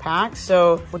of these packs.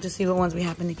 So we'll just see what ones we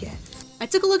happen to get. I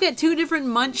took a look at 2 different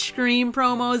Munch Scream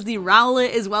promos, the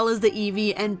Rowlet as well as the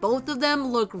Eevee, and both of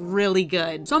them look really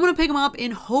good. So I'm gonna pick them up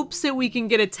in hopes that we can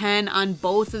get a 10 on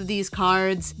both of these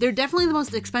cards. They're definitely the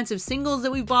most expensive singles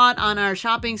that we've bought on our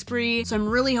shopping spree, so I'm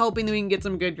really hoping that we can get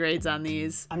some good grades on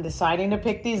these. I'm deciding to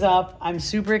pick these up. I'm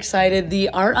super excited. The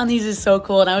art on these is so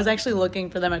cool, and I was actually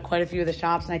looking for them at quite a few of the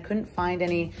shops, and I couldn't find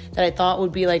any that I thought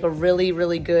would be like a really,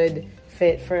 really good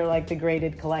fit for like the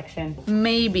graded collection.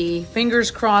 Maybe,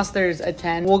 fingers crossed, there's a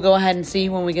 10. We'll go ahead and see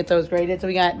when we get those graded. So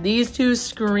we got these 2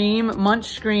 Munch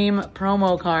Scream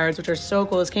promo cards, which are so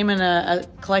cool. This came in a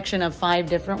collection of 5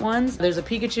 different ones. There's a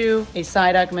Pikachu, a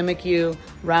Psyduck, Mimikyu,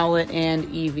 Rowlet, and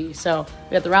Eevee. So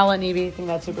we got the Rowlet and Eevee. I think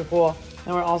that's super cool.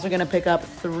 And we're also gonna pick up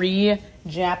 3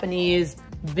 Japanese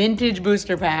vintage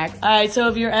booster packs. All right, so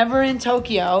if you're ever in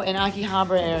Tokyo, in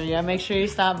Akihabara area, make sure you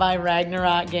stop by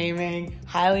Ragnarok Gaming.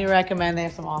 Highly recommend. They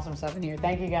have some awesome stuff in here.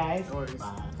 Thank you, guys.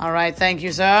 All right, thank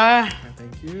you, sir.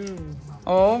 Thank you.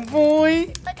 Oh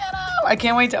boy, check it out. I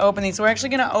can't wait to open these. So we're actually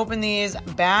gonna open these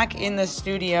back in the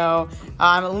studio.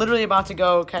 I'm literally about to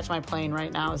go catch my plane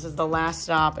right now. This is the last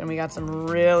stop, and we got some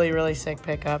really, really sick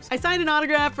pickups. I signed an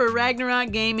autograph for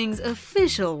Ragnarok Gaming's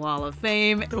official Wall of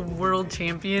Fame, the world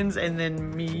champions, and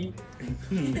then me.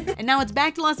 And now it's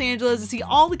back to Los Angeles to see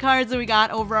all the cards that we got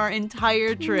over our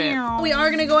entire trip. We are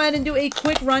gonna go ahead and do a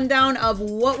quick rundown of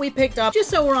what we picked up,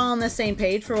 just so we're all on the same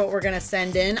page for what we're gonna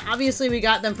send in. Obviously, we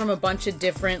got them from a bunch of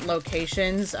different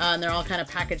locations, and they're all kind of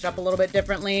packaged up a little bit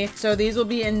differently. So these will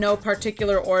be in no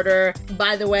particular order.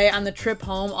 By the way, on the trip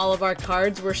home, all of our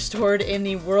cards were stored in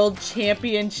the World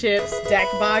Championships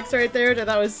deck box right there, which I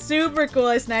thought was super cool.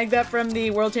 I snagged that from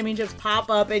the World Championships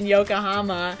pop-up in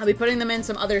Yokohama. I'll be putting them in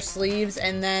some other sleeves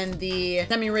and then the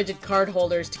semi-rigid card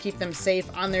holders to keep them safe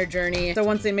on their journey. So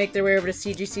once they make their way over to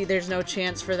CGC, there's no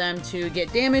chance for them to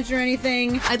get damaged or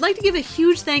anything. I'd like to give a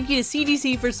huge thank you to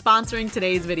CGC for sponsoring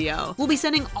today's video. We'll be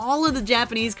sending all of the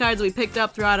Japanese cards we picked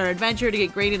up throughout our adventure to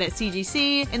get graded at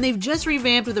CGC, and they've just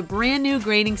revamped with a brand new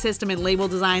grading system and label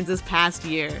designs this past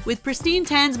year. With Pristine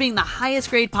 10s being the highest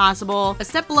grade possible, a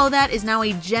step below that is now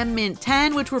a Gem Mint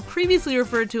 10, which were previously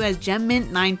referred to as Gem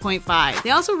Mint 9.5.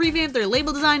 They also revamped their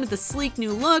label design with a sleek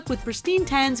new look, with Pristine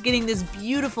 10s getting this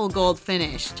beautiful gold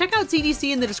finish. Check out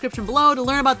CGC in the description below to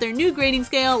learn about their new grading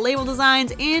scale, label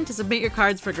designs, and to submit your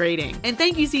cards for grading. And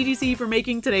thank you, CGC, for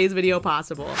making today's video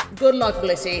possible. Good luck,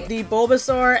 Blissey. The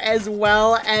Bulbasaur as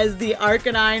well as the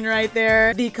Arcanine right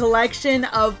there. The collection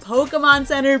of Pokemon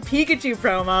Center Pikachu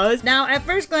promos. Now, at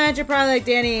first glance, you're probably like,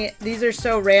 Danny, these are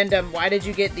so random. Why did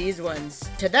you get these ones?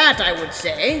 To that, I would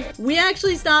say, we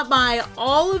actually stopped by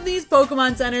all of these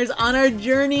Pokemon Centers on our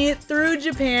journey through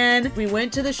Japan. We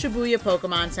went to the Shibuya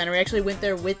Pokemon Center. We actually went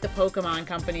there with the Pokemon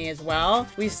Company as well.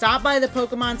 We stopped by the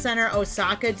Pokemon Center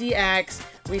Osaka DX.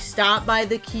 We stopped by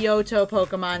the Kyoto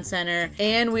Pokemon Center,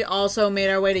 and we also made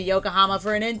our way to Yokohama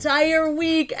for an entire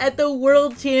week at the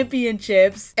World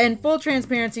Championships. And full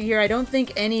transparency here, I don't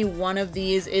think any one of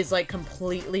these is like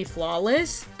completely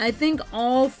flawless. I think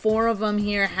all 4 of them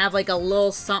here have like a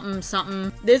little something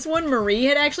something. This one Marie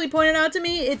had actually pointed out to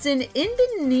me, it's an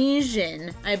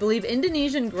Indonesian, I believe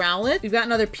Indonesian Growlithe. We've got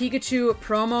another Pikachu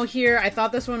promo here. I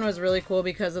thought this one was really cool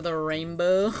because of the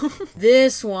rainbow.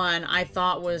 This one I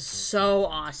thought was so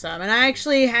awesome, and I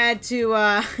actually had to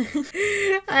I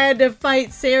had to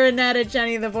fight Sarah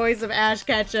Natacheni, the voice of Ash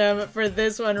Ketchum, for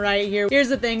this one right here. Here's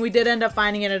the thing, we did end up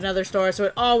finding it at another store, so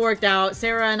it all worked out.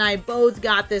 Sarah and I both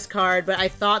got this card, but I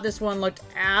thought this one looked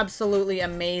absolutely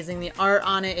amazing. The art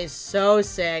on it is so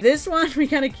sick. This one, we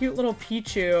got a cute little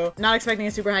Pichu. Not expecting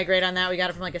a super high grade on that. We got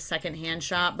it from like a second-hand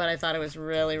shop, but I thought it was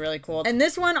really, really cool. And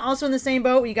this one, also in the same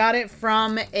boat, we got it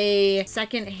from a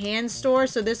second-hand store,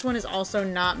 so this one is also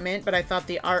not mint, but I thought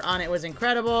the art on it was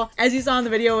incredible. As you saw in the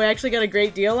video, we actually got a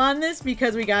great deal on this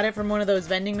because we got it from one of those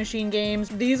vending machine games.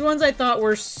 These ones I thought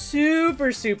were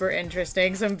super, super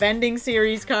interesting. Some vending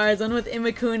series cards, one with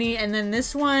Imakuni, and then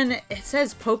this one, it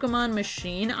says Pokemon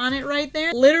Machine on it right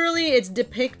there. Literally, it's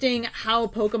depicting how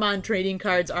Pokemon trading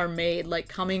cards are made, like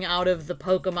coming out of the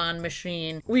Pokemon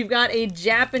machine. We've got a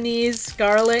Japanese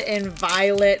Scarlet and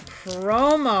Violet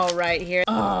promo right here.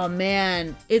 Oh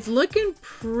man, it's looking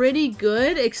pretty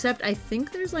good, except I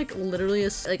think there's like literally a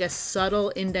subtle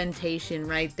indentation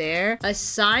right there.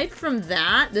 Aside from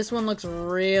that, this one looks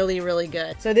really, really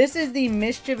good. So this is the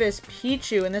Mischievous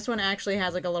Pichu, and this one actually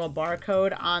has like a little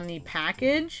barcode on the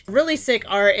package. Really sick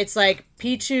art. It's like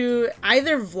Pichu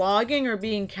either vlogging or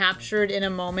being captured in a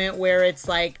moment where it's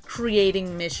like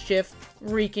creating mischief,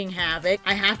 wreaking havoc.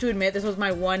 I have to admit, this was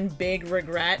my one big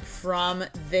regret from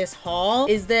this haul,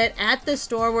 is that at the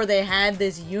store where they had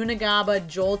this Unigaba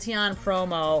Jolteon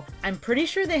promo, I'm pretty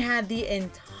sure they had the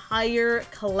entire entire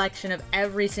collection of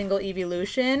every single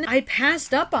evolution, I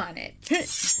passed up on it.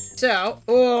 So,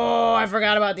 oh, I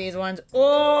forgot about these ones.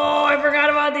 Oh, I forgot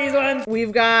about these ones.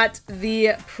 We've got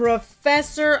the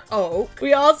Professor Oak.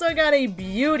 We also got a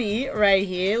beauty right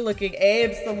here, looking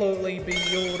absolutely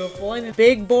beautiful. And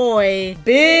big boy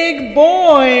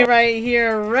right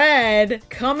here, red,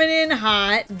 coming in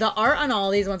hot. The art on all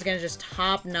these, once again, is just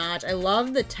top notch. I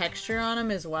love the texture on them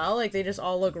as well. Like, they just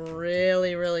all look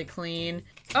really, really clean.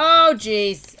 Oh,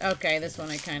 jeez. Okay, this one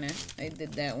I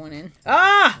did that one in.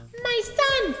 Ah, my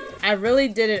son! I really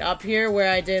did it up here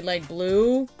where I did like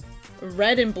blue,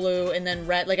 red and blue, and then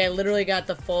red. Like, I literally got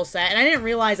the full set. And I didn't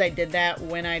realize I did that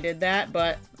when I did that,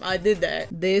 but I did that.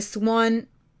 This one,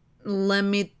 let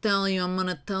me tell you, I'm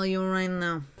gonna tell you right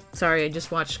now. Sorry, I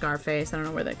just watched Scarface. I don't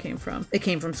know where that came from. It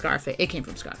came from Scarface. It came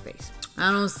from Scarface. I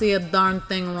don't see a darn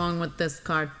thing wrong with this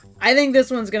card. I think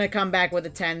this one's gonna come back with a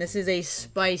 10. This is a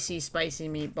spicy, spicy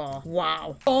meatball.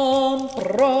 Wow.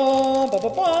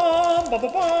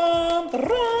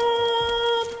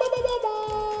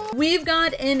 We've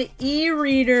got an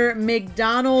e-reader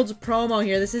McDonald's promo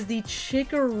here. This is the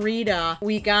Chikorita.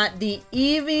 We got the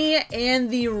Eevee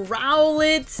and the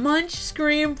Rowlet Munch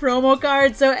Scream promo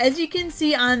card. So as you can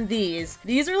see on these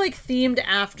are like themed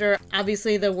after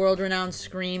obviously the world-renowned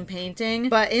Scream painting.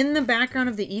 But in the background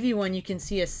of the Eevee one, you can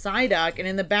see a Psyduck. And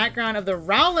in the background of the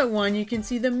Rowlet one, you can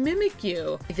see the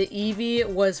Mimikyu. The Eevee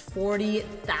was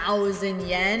 40,000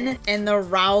 yen and the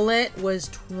Rowlet was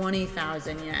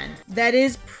 20,000 yen. That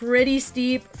is pretty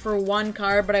steep for one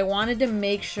card, but I wanted to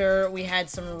make sure we had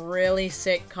some really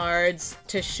sick cards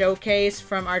to showcase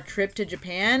from our trip to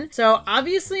Japan. So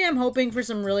obviously I'm hoping for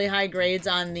some really high grades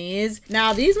on these.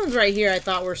 Now these ones right here I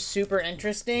thought were super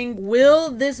interesting.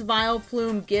 Will this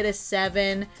Vileplume get a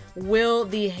 7? Will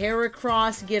the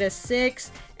Heracross get a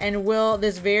 6? And will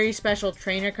this very special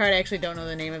trainer card, I actually don't know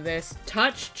the name of this,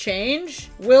 Touch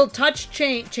Change? Will Touch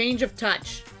Change of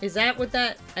Touch? Is that what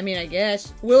that, I mean, I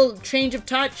guess. Will Change of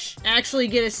Touch actually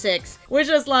get a 6? Wish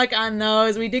us luck on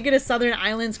those. We did get a Southern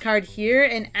Islands card here,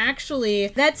 and actually,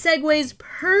 that segues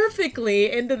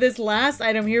perfectly into this last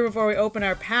item here before we open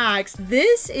our packs.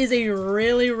 This is a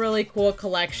really, really cool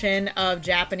collection of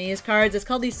Japanese cards. It's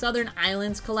called the Southern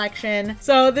Islands collection.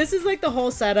 So this is like the whole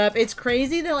setup. It's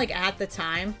crazy that like at the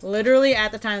time, literally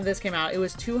at the time that this came out, it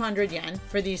was 200 yen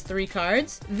for these 3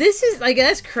 cards. This is like,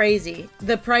 that's crazy.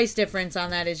 The price difference on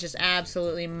that is just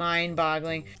absolutely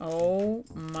mind-boggling. Oh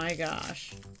my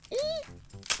gosh.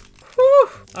 Whew.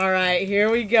 All right, here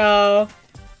we go.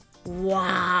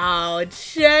 Wow,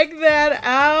 check that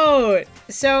out.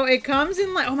 So it comes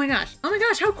in like, oh my gosh,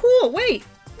 how cool. Wait,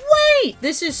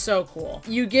 this is so cool.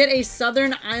 You get a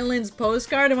Southern Islands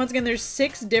postcard, and once again, there's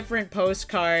 6 different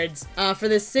postcards for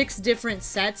the 6 different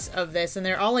sets of this, and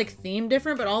they're all like themed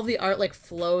different, but all the art like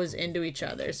flows into each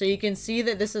other. So you can see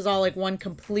that this is all like one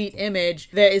complete image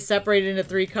that is separated into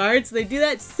 3 cards. They do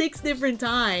that 6 different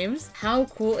times. How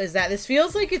cool is that? This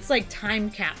feels like it's like time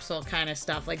capsule kind of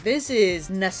stuff. Like, this is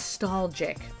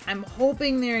nostalgic. I'm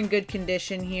hoping they're in good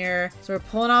condition here. So we're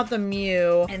pulling out the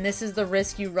Mew, and this is the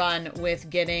risk you run with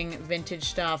getting vintage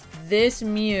stuff. This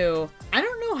Mew, I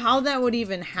don't know how that would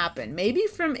even happen. Maybe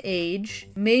from age,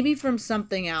 maybe from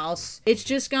something else. It's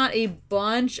just got a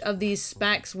bunch of these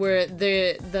specs where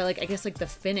the like, I guess like the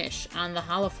finish on the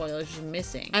holofoil is just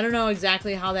missing. I don't know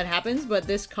exactly how that happens, but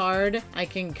this card I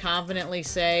can confidently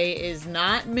say is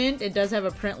not mint. It does have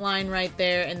a print line right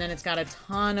there, and then it's got a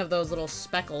ton of those little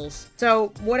speckles.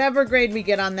 So whatever grade we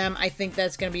get on them, I think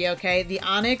that's gonna be okay. The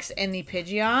Onyx and the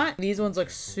Pidgeot, these ones look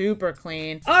super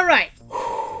clean. All right.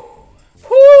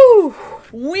 Whew.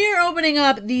 We're opening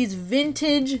up these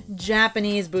vintage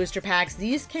Japanese booster packs.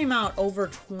 These came out over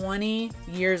 20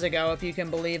 years ago, if you can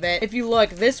believe it. If you look,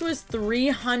 this was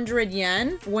 300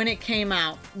 yen when it came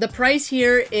out. The price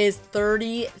here is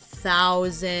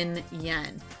 30,000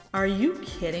 yen. Are you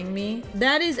kidding me?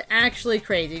 That is actually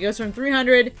crazy. It goes from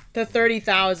 300 to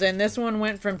 30,000. This one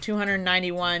went from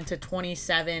 291 to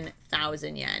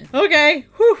 27,000 yen. Okay.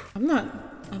 Whew. I'm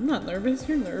not nervous.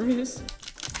 You're nervous.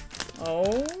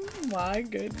 Oh my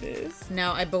goodness.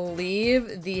 Now, I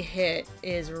believe the hit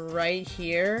is right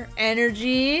here.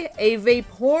 Energy, a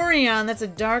Vaporeon. That's a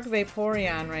dark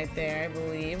Vaporeon right there, I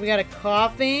believe. We got a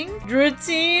Coughing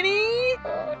Dratini.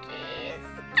 Oh, geez.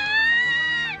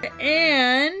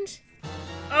 And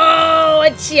oh,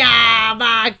 a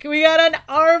Chiabak. We got an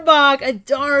Arbok, a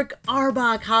dark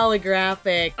Arbok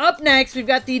holographic. Up next, we've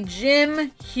got the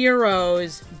Gym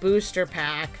Heroes booster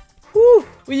pack. Whew.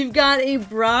 We've got a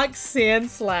Brock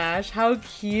Sandslash. How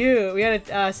cute. We got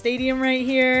a stadium right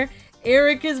here.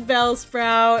 Erica's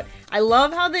Bellsprout. I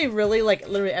love how they really, like,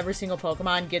 literally every single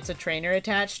Pokemon gets a trainer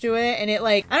attached to it. And it,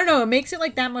 like, I don't know, it makes it,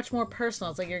 like, that much more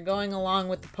personal. It's like you're going along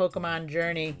with the Pokemon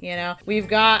journey, you know? We've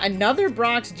got another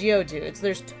Brock's Geodude. So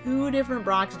there's 2 different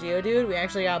Brock's Geodude. We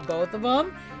actually got both of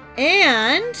them.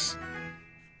 And...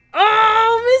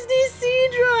 oh, Misty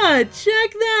Seadra!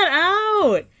 Check that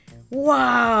out!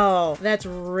 Wow! That's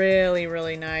really,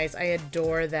 really nice. I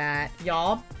adore that.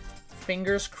 Y'all,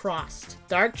 fingers crossed.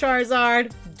 Dark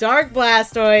Charizard, Dark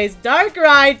Blastoise, Dark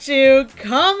Raichu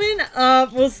coming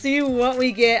up. We'll see what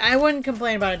we get. I wouldn't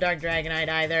complain about a Dark Dragonite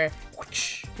either.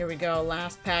 Here we go.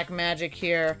 Last pack magic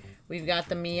here. We've got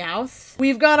the Meowth.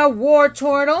 We've got a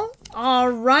Wartortle. All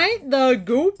right, the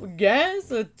Goop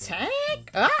Gas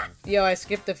Attack. Ah! Yo, I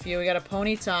skipped a few. We got a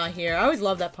Ponyta here. I always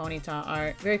love that Ponyta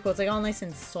art. Very cool. It's like all nice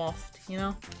and soft, you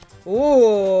know?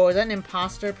 Ooh, is that an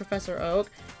Imposter Professor Oak?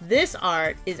 This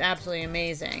art is absolutely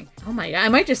amazing. Oh my god, I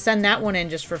might just send that one in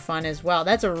just for fun as well.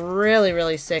 That's a really,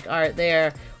 really sick art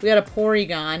there. We got a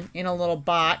Porygon in a little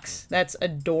box. That's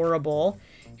adorable.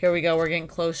 Here we go. We're getting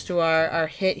close to our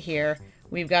hit here.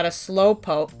 We've got a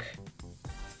Slowpoke.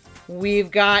 We've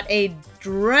got a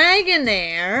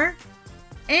Dragonair.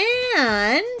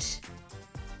 And...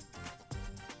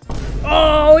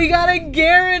 oh, we got a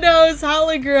Gyarados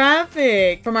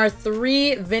holographic! From our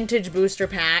 3 vintage booster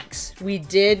packs, we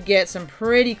did get some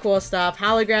pretty cool stuff.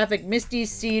 Holographic Misty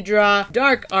Seadra,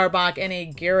 Dark Arbok, and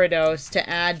a Gyarados to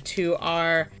add to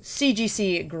our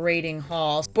CGC grading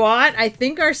haul. But I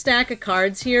think our stack of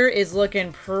cards here is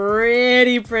looking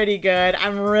pretty good.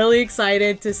 I'm really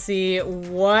excited to see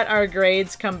what our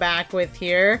grades come back with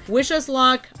here. Wish us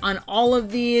luck on all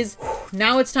of these.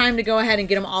 Now it's time to go ahead and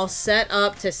get them all set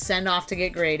up to send off to get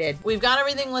graded. We've got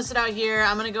everything listed out here.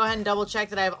 I'm gonna go ahead and double check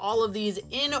that I have all of these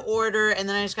in order, and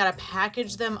then I just gotta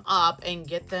package them up and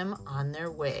get them on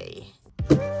their way.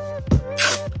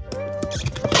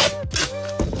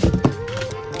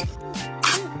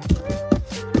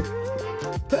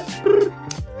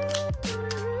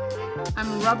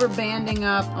 I'm rubber banding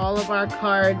up all of our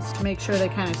cards to make sure they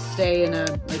kind of stay in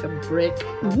like a brick.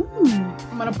 Ooh.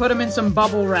 I'm gonna put them in some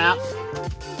bubble wrap.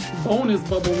 Bonus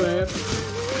bubble wrap.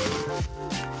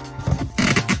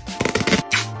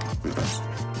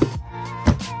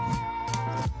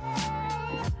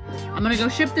 I'm gonna go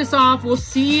ship this off. We'll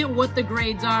see what the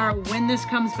grades are when this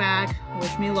comes back.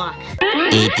 Wish me luck.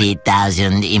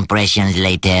 80,000 impressions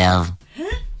later.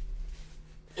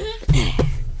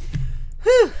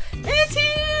 It's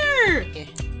here!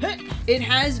 It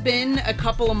has been a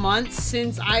couple of months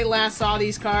since I last saw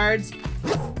these cards.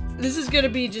 This is gonna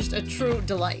be just a true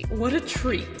delight. What a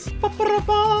treat.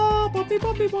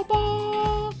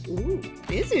 Ooh,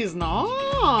 this is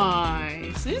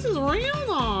nice. This is real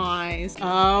nice.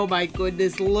 Oh my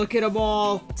goodness, look at them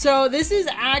all. So this is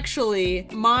actually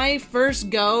my first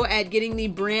go at getting the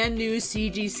brand new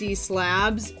CGC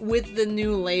slabs with the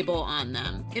new label on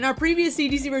them. In our previous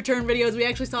CGC return videos, we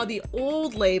actually saw the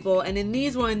old label, and in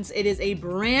these ones, it is a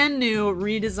brand new,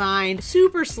 redesigned,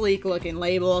 super sleek looking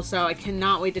label, so I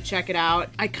cannot wait to check it out.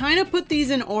 I kind of put these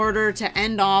in order to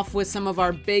end off with some of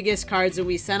our biggest cards that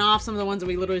we sent off, some of the ones that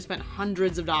we literally spent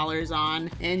hundreds of dollars on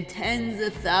and tens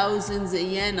of thousands of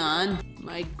yen on.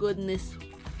 My goodness.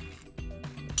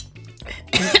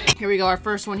 Here we go. Our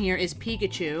first one here is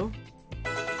Pikachu.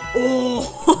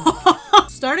 Oh!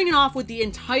 Starting it off with the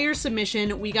entire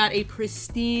submission, we got a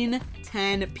pristine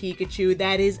 10 Pikachu.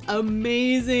 That is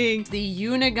amazing. The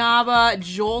Unigaba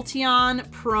Jolteon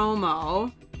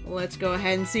promo. Let's go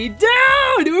ahead and see.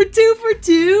 Dude, we're 2 for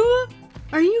 2.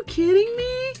 Are you kidding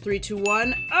me? 3, 2,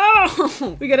 1.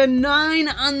 Oh! We got a 9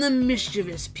 on the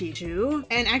Mischievous Pikachu.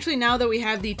 And actually, now that we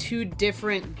have the 2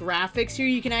 different graphics here,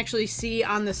 you can actually see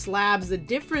on the slabs the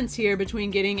difference here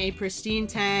between getting a Pristine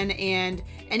 10 and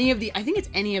any of the, I think it's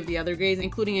any of the other grades,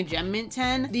 including a Gem Mint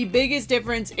 10. The biggest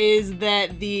difference is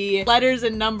that the letters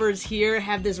and numbers here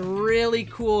have this really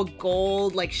cool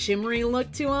gold, like shimmery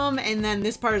look to them. And then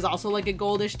this part is also like a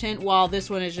goldish tint, while this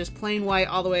one is just plain white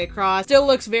all the way across. Still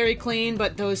looks very clean,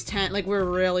 but those 10, like we're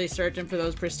really searching for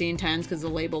those pristine 10s because the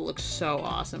label looks so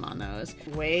awesome on those.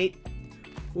 Wait.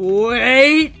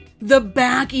 The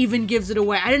back even gives it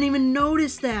away. I didn't even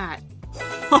notice that.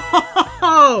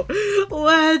 Oh,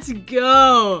 let's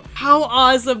go. How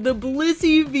awesome. The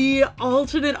Blissey V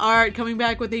alternate art coming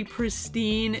back with a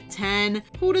pristine 10.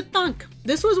 Who'd have thunk?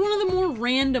 This was one of the more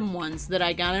random ones that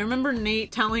I got. I remember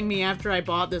Nate telling me after I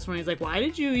bought this one, he's like, why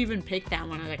did you even pick that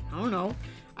one? I was like, I don't know.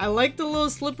 I like the little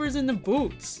slippers in the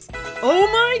boots. Oh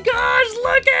my gosh,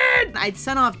 look it! I'd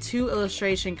sent off 2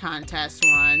 illustration contest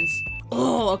ones.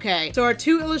 Oh, okay. So our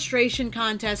 2 illustration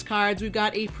contest cards, we've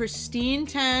got a Pristine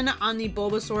 10 on the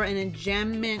Bulbasaur and a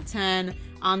Gem Mint 10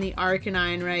 on the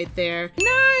Arcanine right there.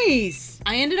 Nice!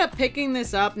 I ended up picking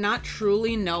this up not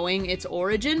truly knowing its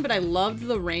origin, but I loved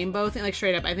the rainbow thing. Like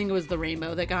straight up, I think it was the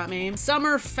rainbow that got me.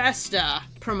 Summer Festa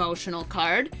promotional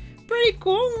card. Pretty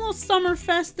cool, little Summer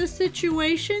Festa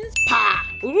situations. Pa!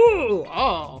 Ooh,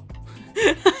 oh.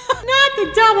 Not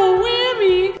the double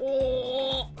whammy!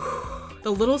 Oh.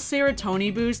 The little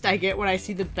serotonin boost I get when I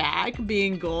see the back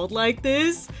being gold like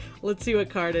this. Let's see what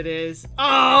card it is.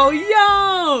 Oh,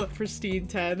 yo! Pristine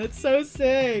 10. That's so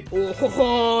sick.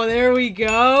 Oh, there we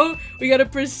go. We got a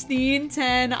Pristine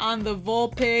 10 on the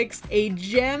Vulpix, a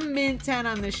Gem Mint 10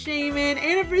 on the Shaman,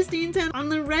 and a Pristine 10 on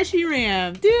the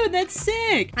Reshiram. Dude, that's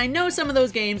sick. I know some of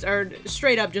those games are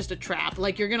straight up just a trap.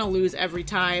 Like, you're gonna lose every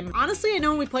time. Honestly, I know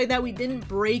when we played that, we didn't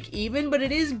break even, but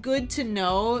it is good to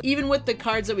know. Even with the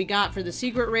cards that we got for the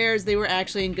secret rares, they were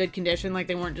actually in good condition. Like,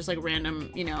 they weren't just like random,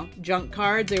 you know, junk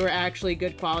cards. They were actually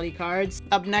good quality cards.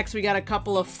 Up next, we got a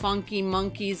couple of funky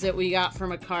monkeys that we got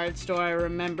from a card store. I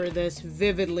remember this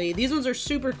vividly. These ones are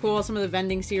super cool. Some of the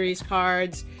vending series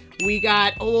cards. We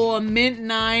got, oh, a Mint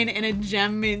 9 and a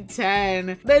Gem Mint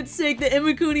 10. That's sick. The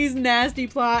Imakuni's Nasty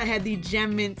Plot had the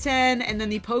Gem Mint 10, and then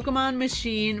the Pokemon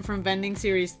Machine from Vending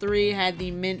Series 3 had the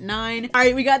Mint 9. All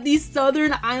right, we got the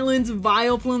Southern Islands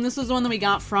Vileplume. This was one that we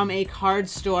got from a card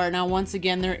store. Now, once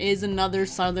again, there is another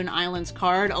Southern Islands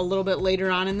card a little bit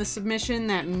later on in the submission,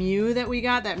 that Mew that we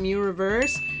got, that Mew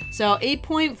reverse. So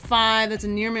 8.5, that's a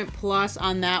Near Mint Plus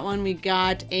on that one. We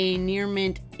got a Near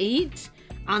Mint 8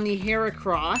 on the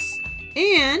Heracross,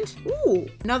 and ooh,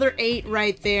 another 8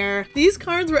 right there. These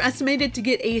cards were estimated to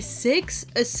get a 6,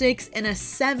 a 6, and a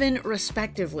 7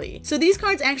 respectively. So these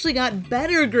cards actually got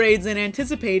better grades than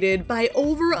anticipated by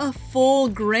over a full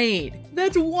grade.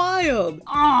 That's wild.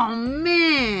 Oh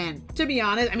man. To be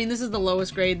honest, I mean, this is the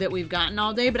lowest grade that we've gotten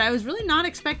all day, but I was really not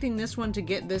expecting this one to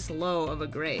get this low of a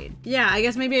grade. Yeah, I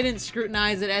guess maybe I didn't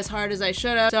scrutinize it as hard as I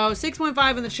should have. So 6.5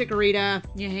 on the Chikorita.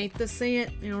 You hate to see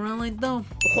it, you really do.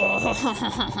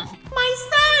 My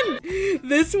son!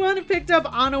 This one picked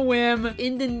up on a whim,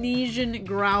 Indonesian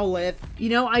Growlithe. You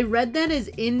know, I read that as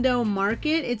Indo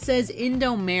Market. It says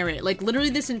Indo Merit. Like literally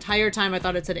this entire time I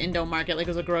thought it said Indo Market, like it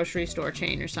was a grocery store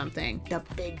chain or something. The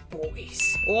big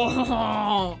boys.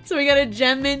 Oh. So we got a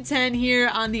Gem Mint 10 here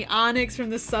on the Onyx from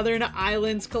the Southern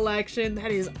Islands collection.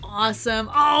 That is awesome.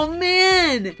 Oh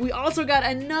man! We also got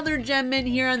another Gem Mint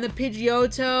here on the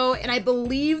Pidgeotto, and I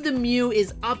believe the Mew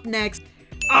is up next.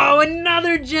 Oh,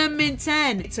 another Gem Mint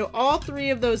 10. So all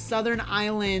 3 of those Southern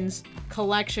Islands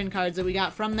collection cards that we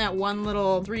got from that one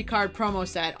little 3-card promo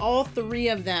set, all 3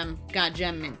 of them got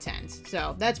Gem Mint 10s.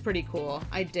 So that's pretty cool.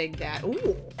 I dig that.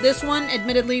 Ooh. This one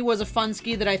admittedly was a fun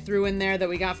ski that I threw in there that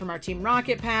we got from our Team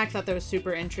Rocket pack. Thought that was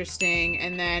super interesting.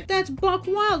 And then that's Buck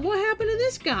Wild. What happened to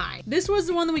this guy? This was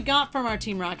the one that we got from our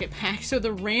Team Rocket pack. So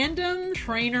the Random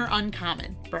Trainer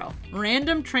Uncommon, bro.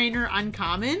 Random Trainer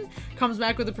Uncommon comes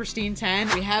back with a Pristine 10.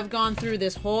 We have gone through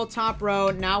this whole top row.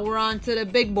 Now we're on to the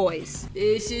big boys.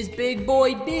 This is big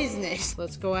boy business.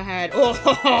 Let's go ahead.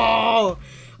 Oh,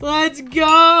 let's go.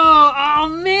 Oh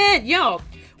man, yo,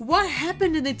 what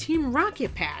happened to the Team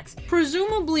Rocket packs?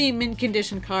 Presumably mint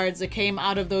condition cards that came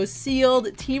out of those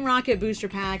sealed Team Rocket booster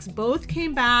packs both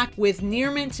came back with near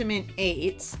mint to mint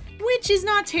 8s, which is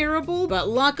not terrible, but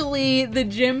luckily the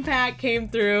gym pack came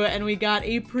through and we got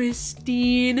a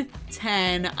Pristine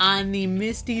 10 on the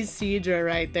Misty Seadra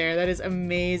right there. That is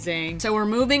amazing. So we're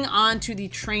moving on to the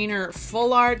trainer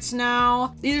full arts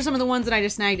now. These are some of the ones that I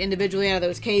just snagged individually out of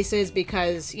those cases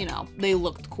because, you know, they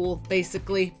looked cool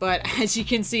basically. But as you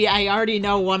can see, I already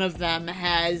know one of them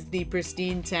has the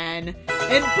Pristine 10 and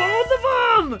both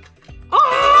of them!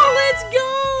 Oh, let's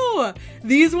go!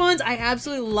 These ones, I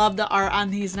absolutely love the art on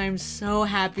these, and I'm so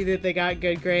happy that they got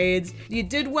good grades. You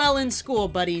did well in school,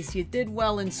 buddies. You did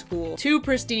well in school. 2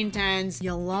 Pristine 10s.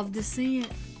 You'll love to see it.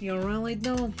 You really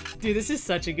do. Dude, this is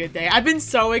such a good day. I've been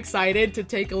so excited to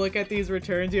take a look at these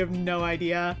returns. You have no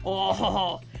idea.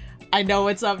 Oh, I know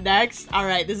what's up next. All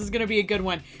right, this is gonna be a good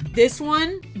one. This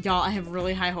one, y'all, I have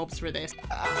really high hopes for this.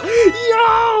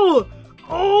 Yo!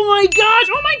 Oh my gosh!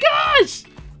 Oh my gosh!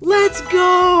 Let's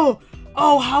go!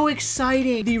 Oh, how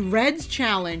exciting. The Reds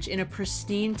Challenge in a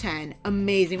Pristine 10.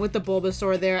 Amazing. With the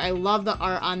Bulbasaur there. I love the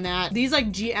art on that. These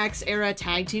like GX era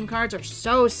tag team cards are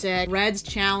so sick. Reds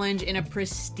Challenge in a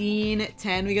Pristine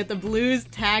 10. We got the Blues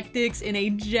Tactics in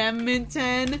a Gem Mint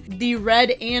 10. The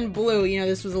red and blue. You know,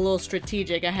 this was a little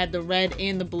strategic. I had the red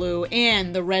and the blue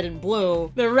and the red and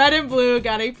blue. The red and blue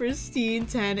got a Pristine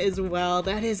 10 as well.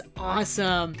 That is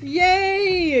awesome.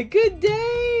 Yay! Good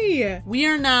day! We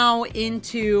are now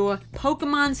into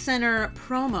Pokemon Center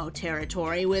promo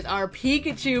territory with our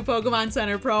Pikachu Pokemon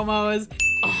Center promos.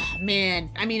 Oh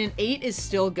man, I mean an 8 is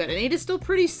still good. An 8 is still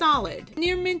pretty solid.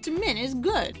 Near mint to mint is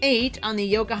good. 8 on the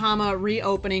Yokohama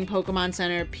reopening Pokemon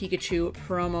Center Pikachu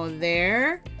promo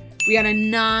there. We got a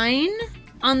 9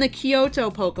 on the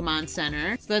Kyoto Pokemon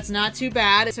Center. So that's not too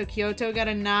bad. So Kyoto got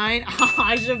a 9.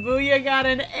 Ah, Shibuya got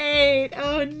an 8.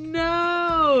 Oh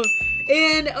no.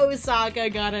 And Osaka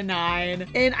got a 9.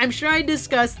 And I'm sure I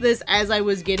discussed this as I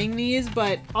was getting these,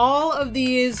 but all of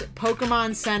these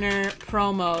Pokemon Center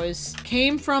promos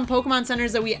came from Pokemon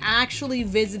Centers that we actually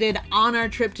visited on our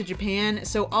trip to Japan.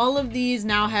 So all of these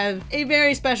now have a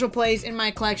very special place in my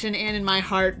collection and in my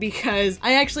heart because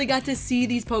I actually got to see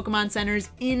these Pokemon Centers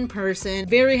in person.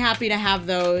 Very happy to have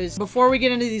those. Before we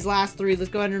get into these last 3,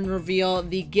 let's go ahead and reveal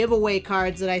the giveaway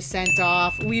cards that I sent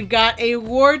off. We've got a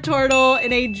Wartortle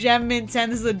and a Gem Mint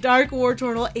 10. This is a Dark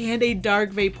Wartortle and a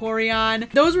Dark Vaporeon.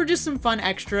 Those were just some fun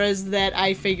extras that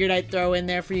I figured I'd throw in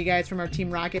there for you guys from our Team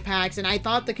Rocket packs, and I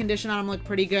thought the condition on them looked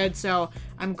pretty good, so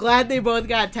I'm glad they both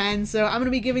got 10. So I'm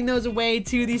gonna be giving those away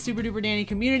to the Super Duper Danny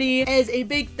community as a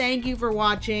big thank you for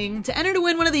watching. To enter to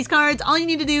win one of these cards, all you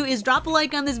need to do is drop a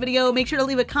like on this video, make sure to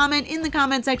leave a comment in the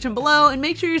comment section below, and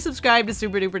make sure you're subscribed to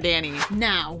Super Duper Danny.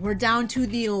 Now, we're down to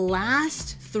the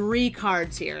last 3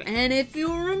 cards here, and if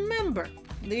you remember,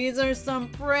 these are some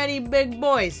pretty big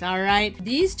boys, all right?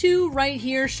 These 2 right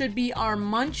here should be our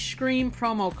Munch Scream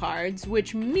promo cards,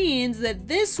 which means that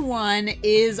this one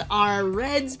is our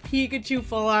Reds Pikachu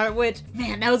full art, which,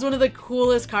 man, that was one of the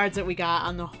coolest cards that we got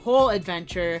on the whole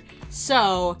adventure.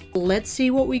 So let's see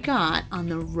what we got on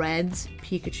the Reds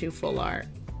Pikachu full art.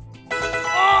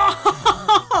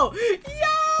 Oh,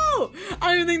 yo! I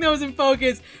don't even think that was in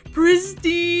focus.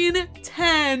 Pristine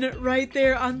 10 right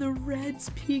there on the Reds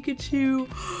Pikachu.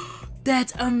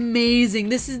 That's amazing.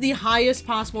 This is the highest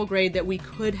possible grade that we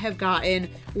could have gotten.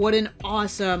 What an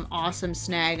awesome, awesome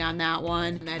snag on that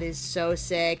one. That is so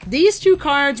sick. These 2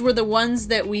 cards were the ones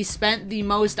that we spent the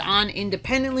most on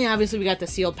independently. Obviously, we got the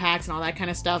sealed packs and all that kind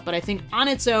of stuff, but I think on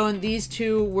its own, these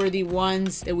 2 were the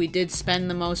ones that we did spend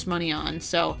the most money on.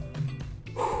 So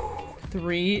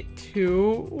 3,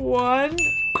 2, 1.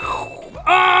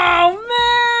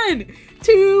 Oh man!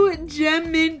 2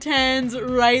 Gem Mint 10s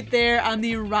right there on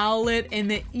the Rowlet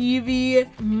and the Eevee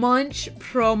Munch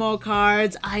promo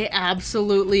cards. I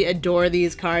absolutely adore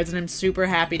these cards and I'm super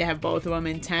happy to have both of them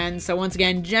in 10. So once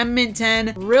again, Gem Mint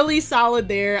 10, really solid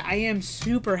there. I am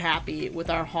super happy with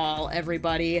our haul,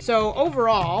 everybody. So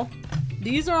overall,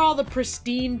 these are all the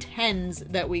Pristine 10s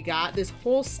that we got, this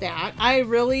whole stack. I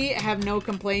really have no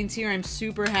complaints here. I'm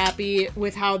super happy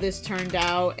with how this turned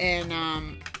out, and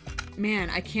man,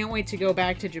 I can't wait to go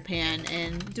back to Japan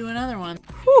and do another one.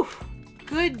 Whew.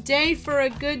 Good day for a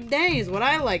good day is what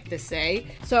I like to say.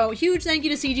 So huge thank you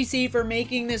to CGC for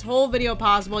making this whole video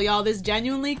possible, y'all. This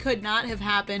genuinely could not have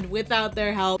happened without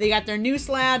their help. They got their new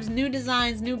slabs, new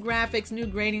designs, new graphics, new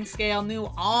grading scale, new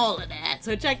all of that.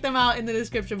 So check them out in the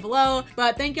description below.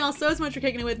 But thank y'all so much for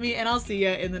kicking it with me, and I'll see you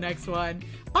in the next one.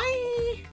 Bye!